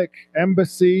Republic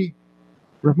Embassy.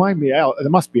 Remind me, there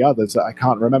must be others that I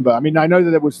can't remember. I mean, I know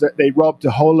that they robbed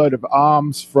a whole load of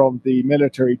arms from the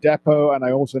military depot, and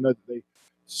I also know that they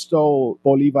stole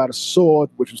Bolivar's sword,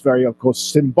 which was very, of course,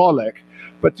 symbolic.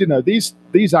 But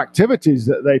these activities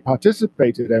that they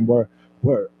participated in were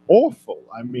awful.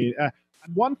 I mean, and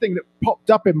one thing that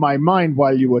popped up in my mind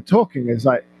while you were talking is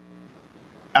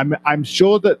I'm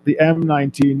sure that the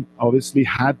M19 obviously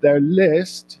had their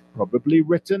list probably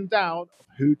written down of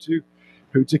who to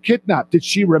kidnap. Did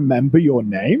she remember your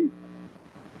name?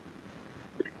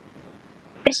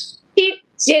 She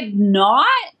did not.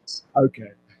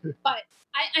 Okay. But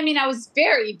I was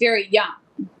very, very young.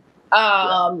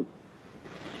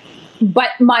 But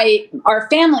our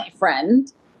family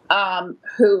friend,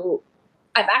 who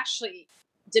I've actually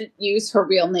didn't use her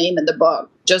real name in the book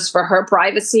just for her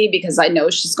privacy because I know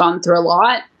she's gone through a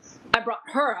lot. I brought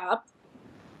her up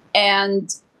and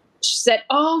she said,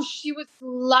 oh, she was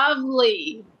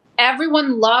lovely.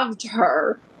 Everyone loved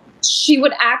her. She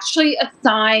would actually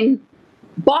assign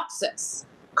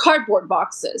cardboard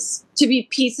boxes, to be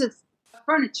pieces of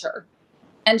furniture.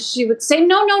 And she would say,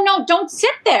 no, don't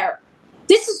sit there.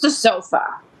 This is the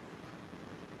sofa.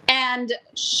 And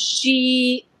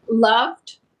she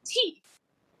loved tea,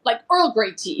 like Earl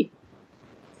Grey tea.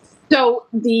 So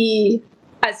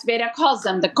as Vera calls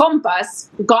them, the compas,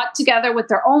 got together with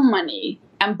their own money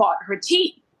and bought her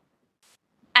tea.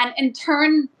 And in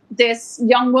turn, this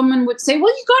young woman would say,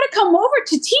 well, you got to come over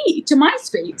to tea, to my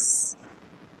space.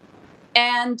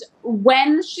 And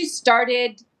when she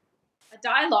started a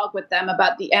dialogue with them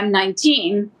about the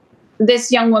M19,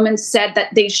 this young woman said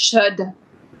that they should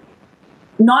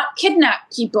not kidnap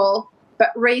people, but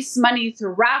raise money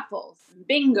through raffles and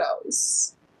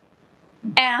bingos.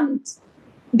 And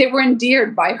they were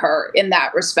endeared by her in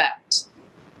that respect.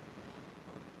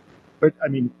 But I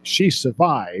mean, she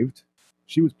survived.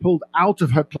 She was pulled out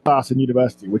of her class in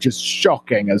university, which is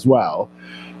shocking as well.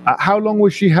 How long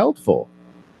was she held for?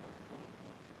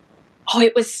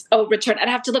 Richard, I'd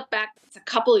have to look back. It's a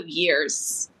couple of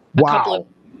years. Wow.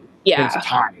 Yeah. It's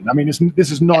time. I mean,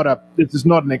 this is not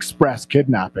an express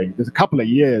kidnapping. There's a couple of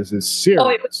years is serious.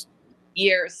 It was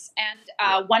years. And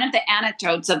one of the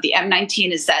anecdotes of the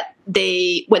M19 is that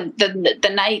when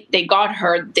the night they got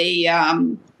her,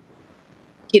 the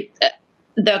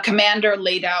commander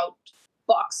laid out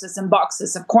boxes and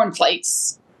boxes of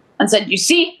cornflakes and said, "You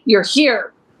see, you're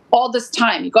here all this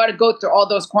time. You got to go through all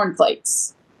those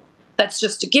cornflakes." That's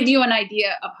just to give you an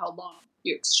idea of how long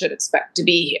you should expect to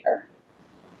be here.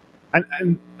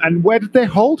 And where did they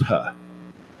hold her?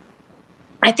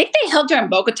 I think they held her in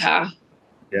Bogota.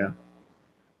 Yeah.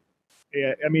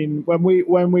 Yeah, I mean, when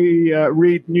we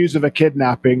read news of a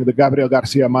kidnapping, the Gabriel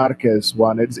Garcia Marquez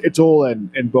one, it's all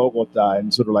in Bogota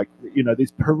and sort of like, you know,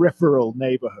 these peripheral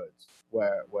neighborhoods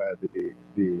where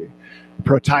the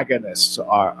protagonists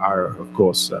are of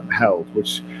course held,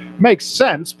 which makes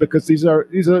sense because these are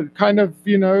kind of,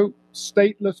 you know,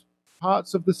 stateless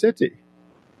parts of the city,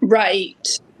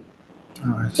 right?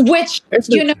 Oh, which,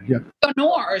 you know, yeah.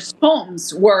 Leonor's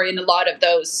homes were in a lot of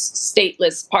those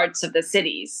stateless parts of the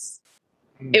cities.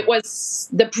 It was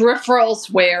the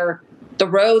peripherals where the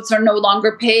roads are no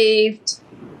longer paved.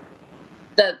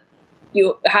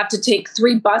 You have to take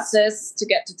 3 buses to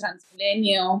get to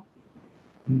Transmilenio.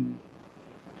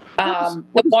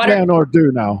 What does Leonor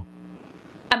do now?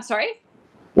 I'm sorry?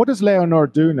 What does Leonor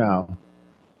do now?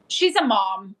 She's a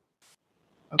mom.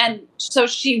 Okay. And so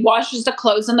she washes the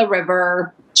clothes in the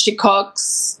river. She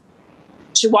cooks.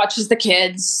 She watches the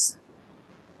kids.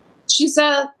 She's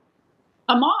a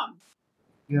mom.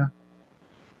 Yeah.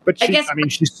 But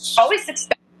she's always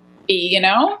expected to be, you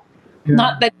know? Yeah.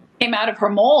 Not that it came out of her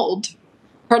mold.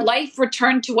 Her life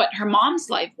returned to what her mom's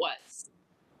life was.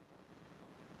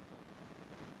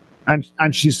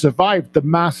 And she survived the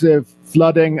massive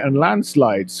flooding and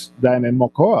landslides then in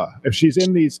Mocoa. If she's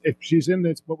in this,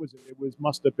 what was it?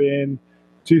 Must have been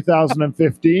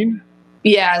 2015.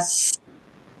 Yes.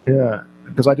 Yeah,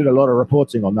 because I did a lot of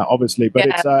reporting on that, obviously. But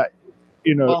yeah.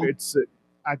 It's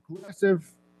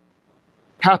aggressive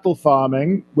cattle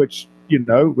farming, which, you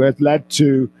know, has led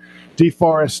to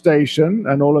deforestation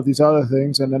and all of these other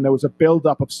things. And then there was a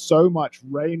buildup of so much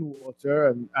rainwater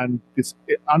and this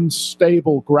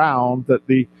unstable ground that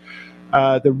the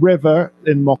river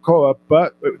in Mocoa,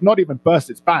 but not even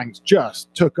burst its banks,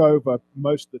 just took over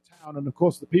most of the town. And of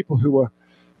course,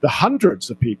 the hundreds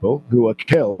of people who were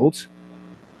killed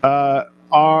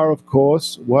were of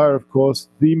course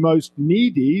the most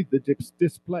needy, the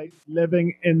displaced,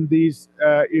 living in these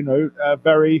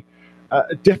very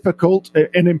difficult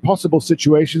and impossible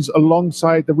situations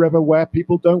alongside the river where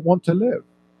people don't want to live.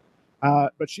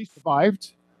 But she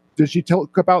survived. Did she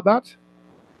talk about that?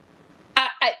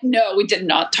 No, we did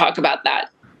not talk about that.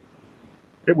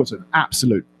 It was an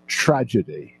absolute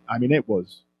tragedy. I mean, it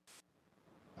was.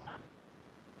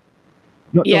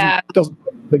 Doesn't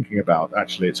thinking about,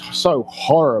 actually. It's so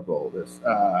horrible.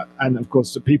 And of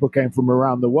course, the people came from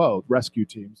around the world, rescue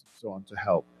teams and so on, to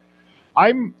help.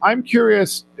 I'm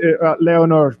curious,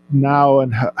 Leonor now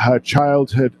and her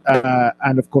childhood,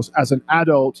 and of course as an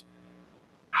adult,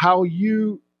 how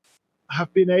you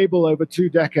have been able over 2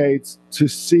 decades to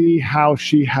see how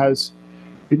she has,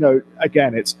 you know,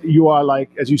 again, you are like,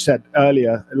 as you said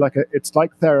earlier, it's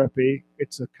like therapy.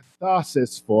 It's a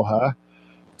catharsis for her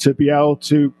to be able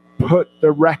to put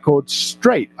the record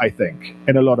straight, I think,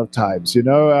 in a lot of times, you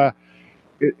know.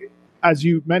 As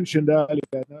you mentioned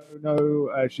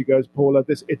earlier, she goes, Paula,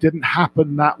 it didn't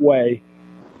happen that way.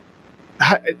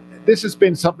 This has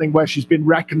been something where she's been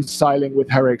reconciling with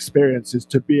her experiences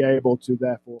to be able to,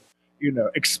 therefore, you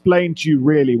know, explain to you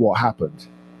really what happened.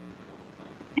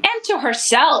 And to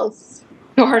herself,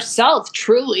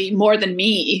 truly, more than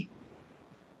me.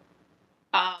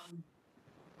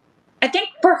 I think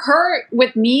for her,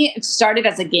 with me, it started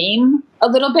as a game a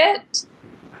little bit.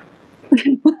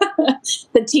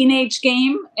 The teenage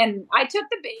game, and I took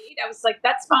the bait. I was like,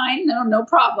 that's fine, no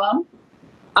problem.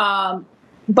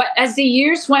 But as the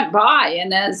years went by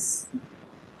and as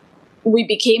we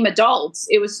became adults,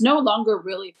 it was no longer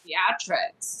really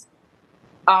theatrics.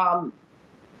 I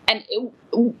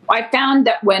found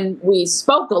that when we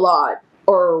spoke a lot,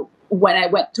 or when I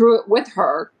went through it with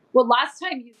her, well, last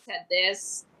time you said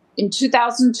this, in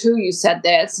 2002 you said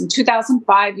this, in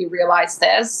 2005 you realized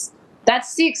this.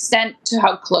 That's the extent to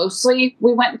how closely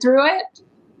we went through it.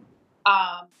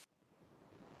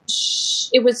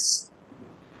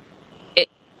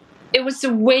 it was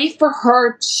a way for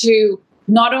her to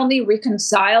not only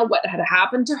reconcile what had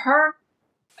happened to her,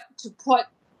 but to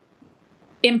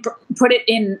put it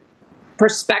in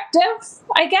perspective,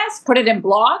 I guess, put it in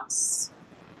blocks.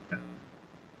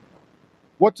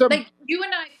 Like you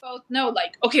and I both know,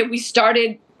 like, okay, we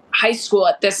started high school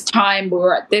at this time, we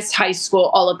were at this high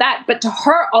school, all of that. But to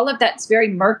her, all of that's very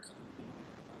murky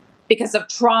because of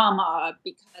trauma,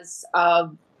 because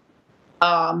of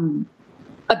a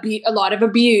lot of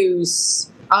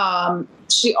abuse.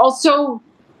 She also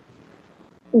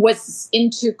was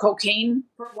into cocaine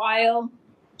for a while.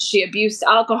 She abused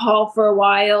alcohol for a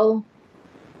while,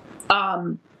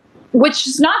 which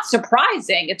is not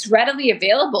surprising. It's readily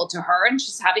available to her, and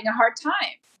she's having a hard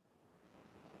time.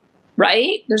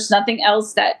 Right? There's nothing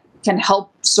else that can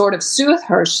help sort of soothe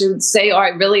her. She would say, "Oh,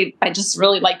 I just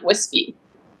really like whiskey."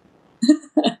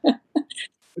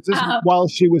 Is this while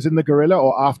she was in the guerrilla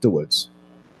or afterwards?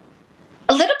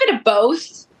 A little bit of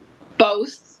both.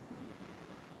 Both.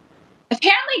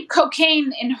 Apparently,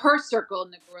 cocaine in her circle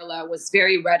in the guerrilla was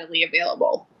very readily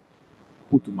available.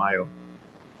 Putumayo.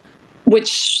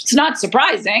 Which is not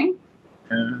surprising.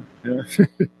 Yeah.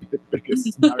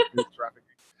 Biggest narrative trafficking.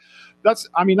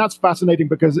 That's fascinating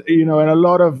because, in a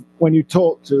lot of, when you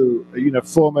talk to,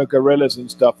 former guerrillas and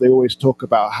stuff, they always talk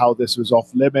about how this was off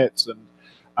limits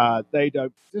and they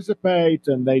don't participate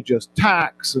and they just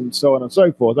tax and so on and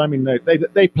so forth. I mean,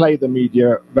 they play the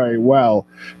media very well,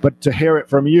 but to hear it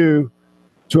from you,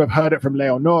 to have heard it from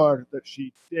Leonor, that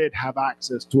she did have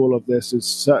access to all of this is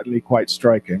certainly quite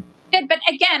striking. But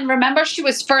again, remember, she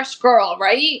was first girl,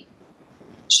 right?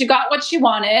 She got what she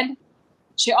wanted.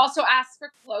 She also asked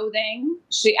for clothing.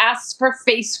 She asked for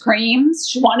face creams.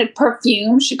 She wanted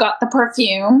perfume. She got the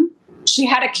perfume. She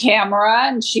had a camera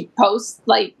and she posts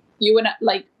like you and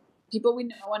like people we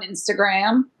know on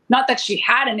Instagram. Not that she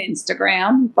had an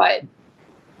Instagram, but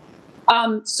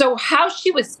so how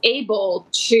she was able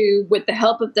to, with the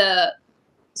help of the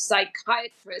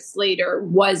psychiatrist later,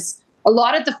 was a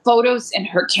lot of the photos in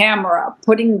her camera,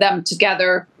 putting them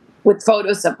together with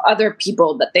photos of other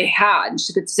people that they had. And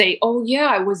she could say, "Oh yeah,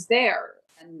 I was there,"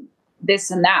 and this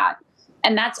and that.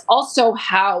 And that's also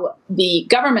how the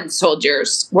government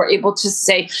soldiers were able to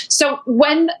say. So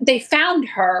when they found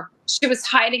her, she was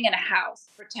hiding in a house,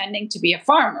 pretending to be a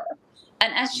farmer.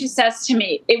 And as she says to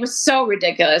me, it was so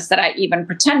ridiculous that I even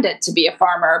pretended to be a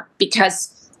farmer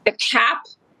because the cap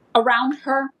around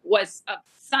her was of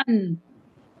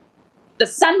the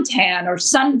suntan or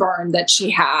sunburn that she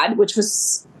had, which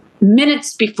was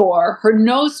minutes before. Her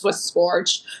nose was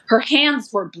scorched. Her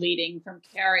hands were bleeding from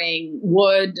carrying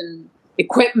wood and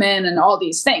equipment and all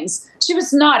these things. She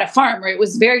was not a farmer. It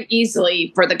was very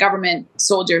easily for the government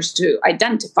soldiers to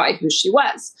identify who she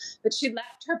was. But she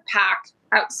left her pack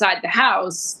outside the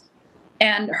house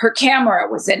and her camera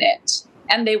was in it.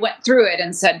 And they went through it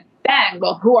and said, "Bang,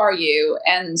 well, who are you?"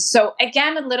 And so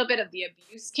again, a little bit of the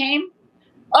abuse came.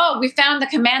 "Oh, we found the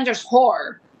commander's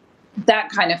whore." That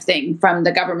kind of thing from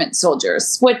the government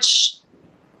soldiers, which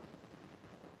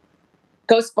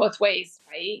goes both ways,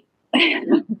 right?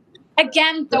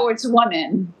 Again, towards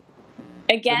women.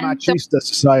 Again, the machista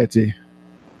society.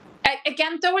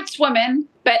 Again, towards women,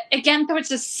 but again, towards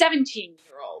a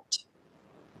 17-year-old.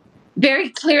 Very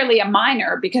clearly a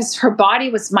minor because her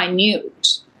body was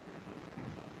minute.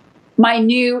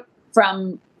 Minute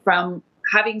from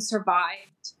having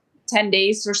survived 10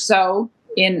 days or so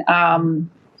in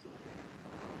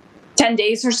 10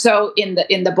 days or so in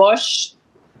the bush,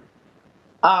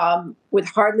 with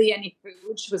hardly any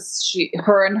food.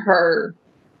 Her and her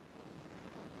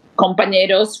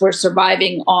compañeros were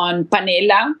surviving on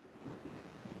panela,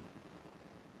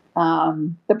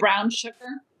 the brown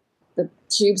sugar, the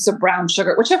cubes of brown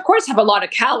sugar, which of course have a lot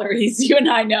of calories, you and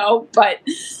I know, but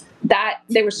that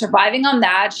they were surviving on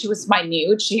that. She was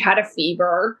minute. She had a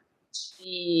fever.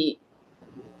 She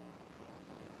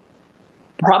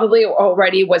probably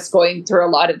already was going through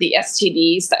a lot of the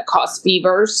STDs that cause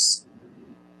fevers.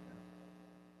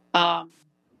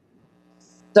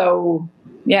 So,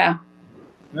 yeah.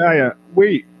 Yeah.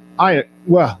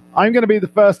 I'm going to be the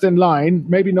first in line,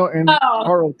 maybe not in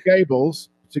Coral Gables,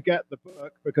 to get the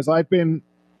book because I've been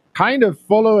kind of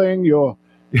following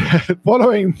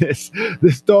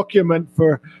this document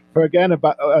for again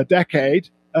about a decade,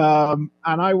 and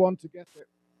I want to get it.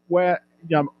 Where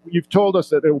you've told us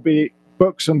that it will be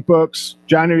Books and Books,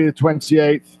 January the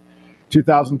 28th,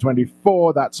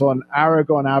 2024. That's on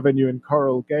Aragon Avenue in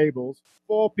Coral Gables,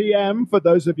 4 p.m. for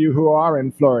those of you who are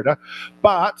in Florida.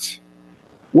 But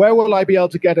where will I be able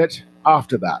to get it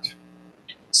after that?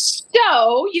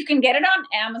 So you can get it on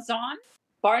Amazon,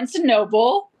 Barnes &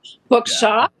 Noble,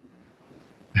 Bookshop.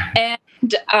 Yeah. And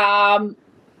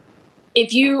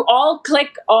if you all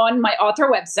click on my author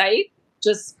website,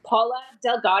 just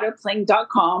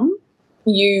pauladelgadokling.com,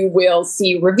 you will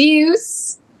see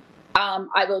reviews.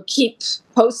 I will keep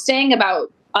posting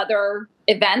about other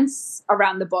events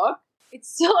around the book. It's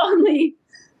still only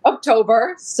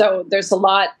October, so there's a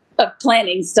lot of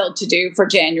planning still to do for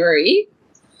January.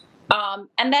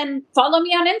 And then follow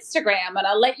me on Instagram, and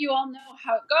I'll let you all know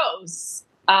how it goes.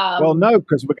 Well, no,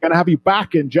 because we're going to have you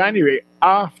back in January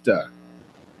after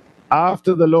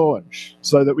the launch,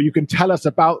 so that you can tell us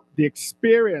about the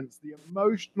experience, the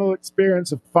emotional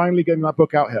experience of finally getting that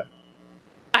book out here.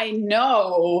 I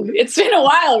know. It's been a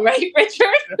while, right,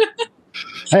 Richard?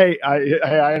 Hey,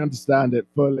 I understand it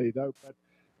fully, though, but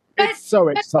it's so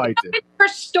exciting. Her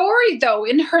story, though,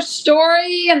 in her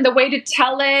story and the way to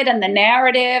tell it and the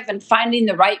narrative and finding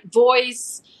the right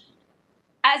voice.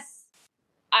 As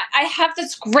I have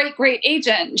this great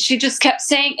agent, she just kept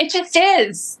saying, it just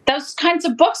is. Those kinds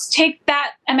of books take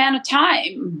that amount of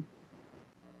time.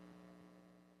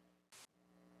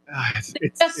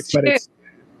 It's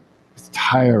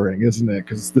tiring, isn't it?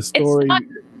 Because the story...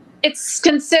 It's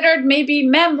considered maybe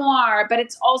memoir, but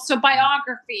it's also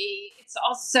biography. It's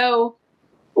also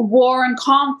war and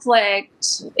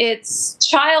conflict. It's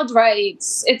child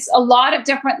rights. It's a lot of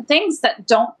different things that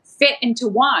don't fit into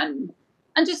one.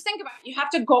 And just think about it. You have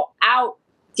to go out,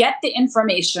 get the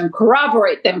information,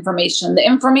 corroborate the information. The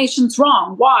information's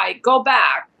wrong. Why? Go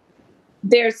back.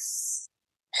 There's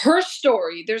her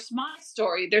story. There's my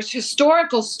story. There's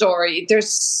historical story.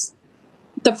 There's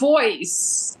the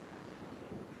voice.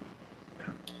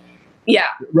 Yeah.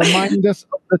 Remind us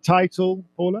of the title,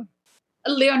 Paula.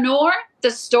 Leonore,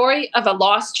 the story of a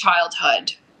lost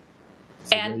childhood.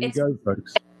 So and there you go,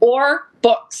 folks. Or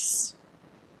books.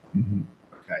 Mm-hmm.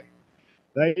 Okay.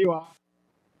 There you are.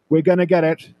 We're going to get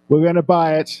it. We're going to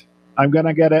buy it. I'm going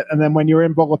to get it. And then when you're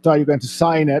in Bogota, you're going to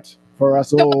sign it for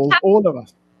us all of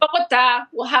us. Bogota.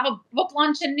 We'll have a book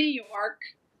launch in New York.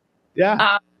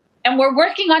 Yeah. And we're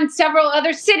working on several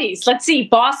other cities. Let's see,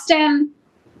 Boston,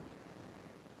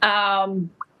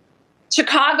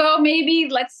 Chicago, maybe.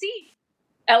 Let's see.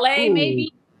 LA, Ooh.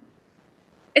 Maybe.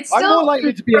 It's still I'm more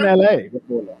likely to be in LA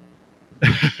before long.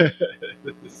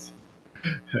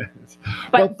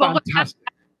 Well, fantastic.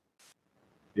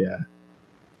 Yeah.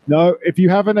 No, if you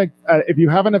have an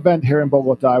event here in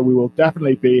Bogota, we will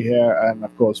definitely be here, and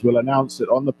of course we'll announce it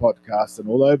on the podcast and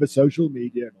all over social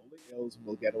media and all the hills, and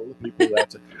we'll get all the people there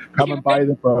to come and buy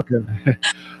the book. And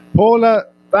Paula,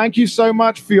 thank you so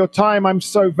much for your time. I'm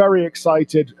so very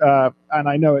excited, and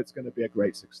I know it's going to be a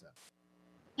great success.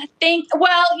 I think,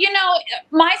 well,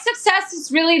 my success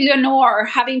is really Leonore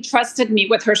having trusted me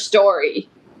with her story.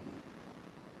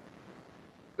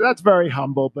 That's very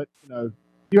humble, but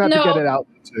you have to get it out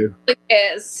there too. It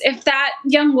is. If that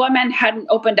young woman hadn't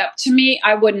opened up to me,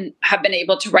 I wouldn't have been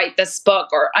able to write this book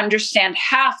or understand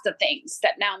half the things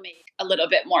that now make a little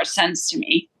bit more sense to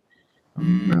me.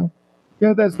 Well,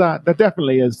 yeah, there's that. There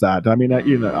definitely is that. I mean,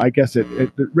 I guess it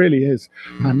really is.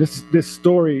 And this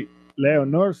story,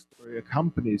 Leonore's story,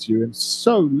 accompanies you in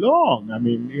so long. I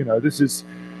mean,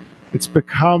 it's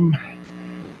become,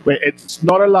 it's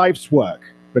not a life's work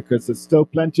because there's still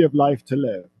plenty of life to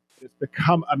live. It's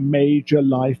become a major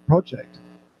life project.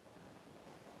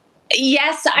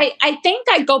 Yes, I think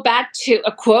I go back to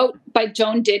a quote by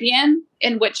Joan Didion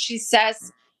in which she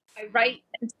says, I write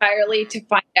entirely to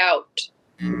find out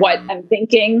what I'm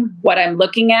thinking, what I'm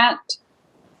looking at.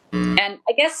 And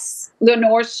I guess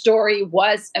Leonore's story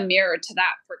was a mirror to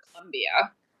that for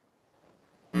Colombia.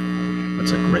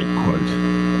 That's a great quote.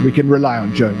 We can rely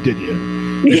on Joan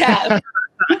Didion. Yeah.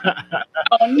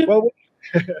 Oh, no.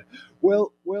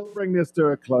 Well, we'll bring this to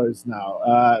a close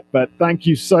now. But thank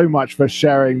you so much for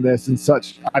sharing this in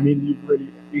such. I mean,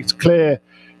 it's clear,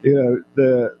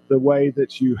 the way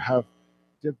that you have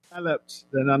developed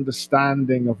an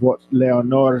understanding of what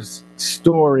Leonore's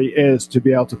story is, to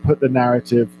be able to put the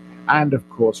narrative and, of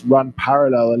course, run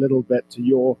parallel a little bit to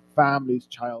your family's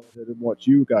childhood and what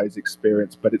you guys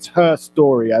experienced. But it's her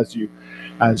story, as you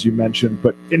mentioned.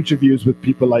 But interviews with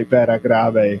people like Vera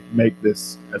Grave make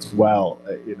this as well,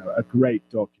 a great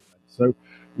document. So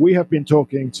we have been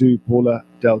talking to Paula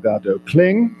Delgado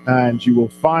Kling, and you will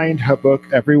find her book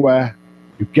everywhere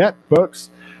you get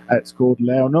books. It's called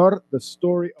Leonore, the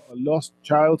Story of a Lost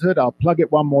Childhood. I'll plug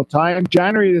it one more time.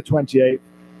 January the 28th.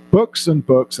 Books and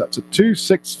Books. That's at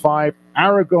 265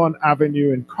 Aragon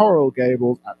Avenue in Coral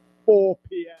Gables at 4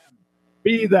 p.m.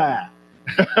 Be there.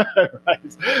 Right.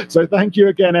 So thank you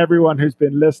again, everyone who's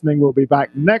been listening. We'll be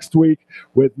back next week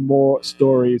with more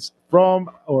stories from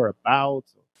or about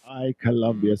by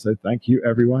Colombia. So thank you,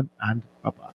 everyone, and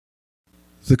bye-bye.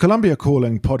 The Colombia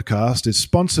Calling podcast is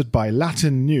sponsored by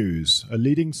Latin News, a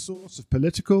leading source of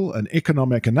political and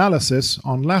economic analysis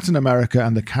on Latin America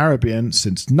and the Caribbean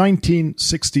since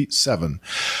 1967.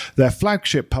 Their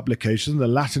flagship publication, the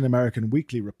Latin American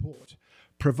Weekly Report,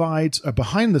 provides a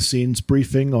behind-the-scenes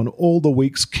briefing on all the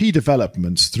week's key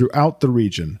developments throughout the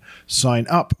region. Sign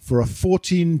up for a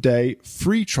 14-day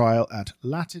free trial at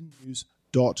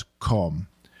latinnews.com.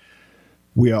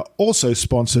 We are also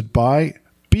sponsored by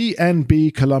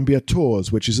BNB Colombia Tours,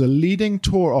 which is a leading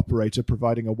tour operator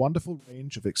providing a wonderful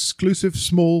range of exclusive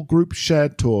small group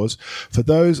shared tours for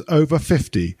those over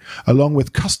 50, along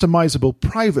with customizable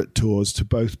private tours to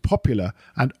both popular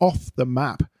and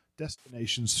off-the-map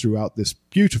destinations throughout this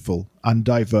beautiful and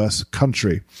diverse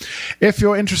country. If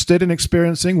you're interested in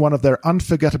experiencing one of their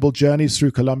unforgettable journeys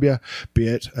through Colombia, be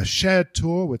it a shared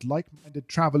tour with like-minded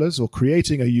travelers or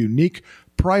creating a unique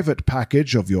private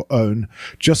package of your own,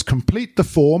 just complete the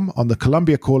form on the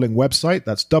Colombia Calling website,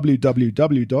 that's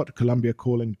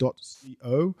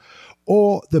www.colombiacalling.co,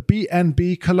 or the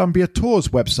BNB Colombia Tours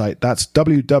website, that's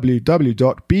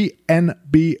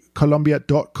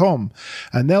www.bnbcolombia.com,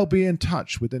 and they'll be in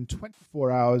touch within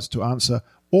 24 hours to answer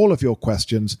all of your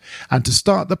questions and to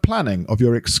start the planning of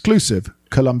your exclusive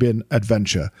Colombian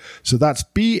adventure. So that's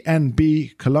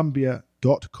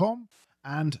bnbcolombia.com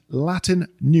and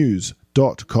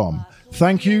latinnews.com.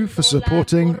 Thank you for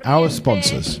supporting our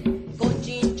sponsors.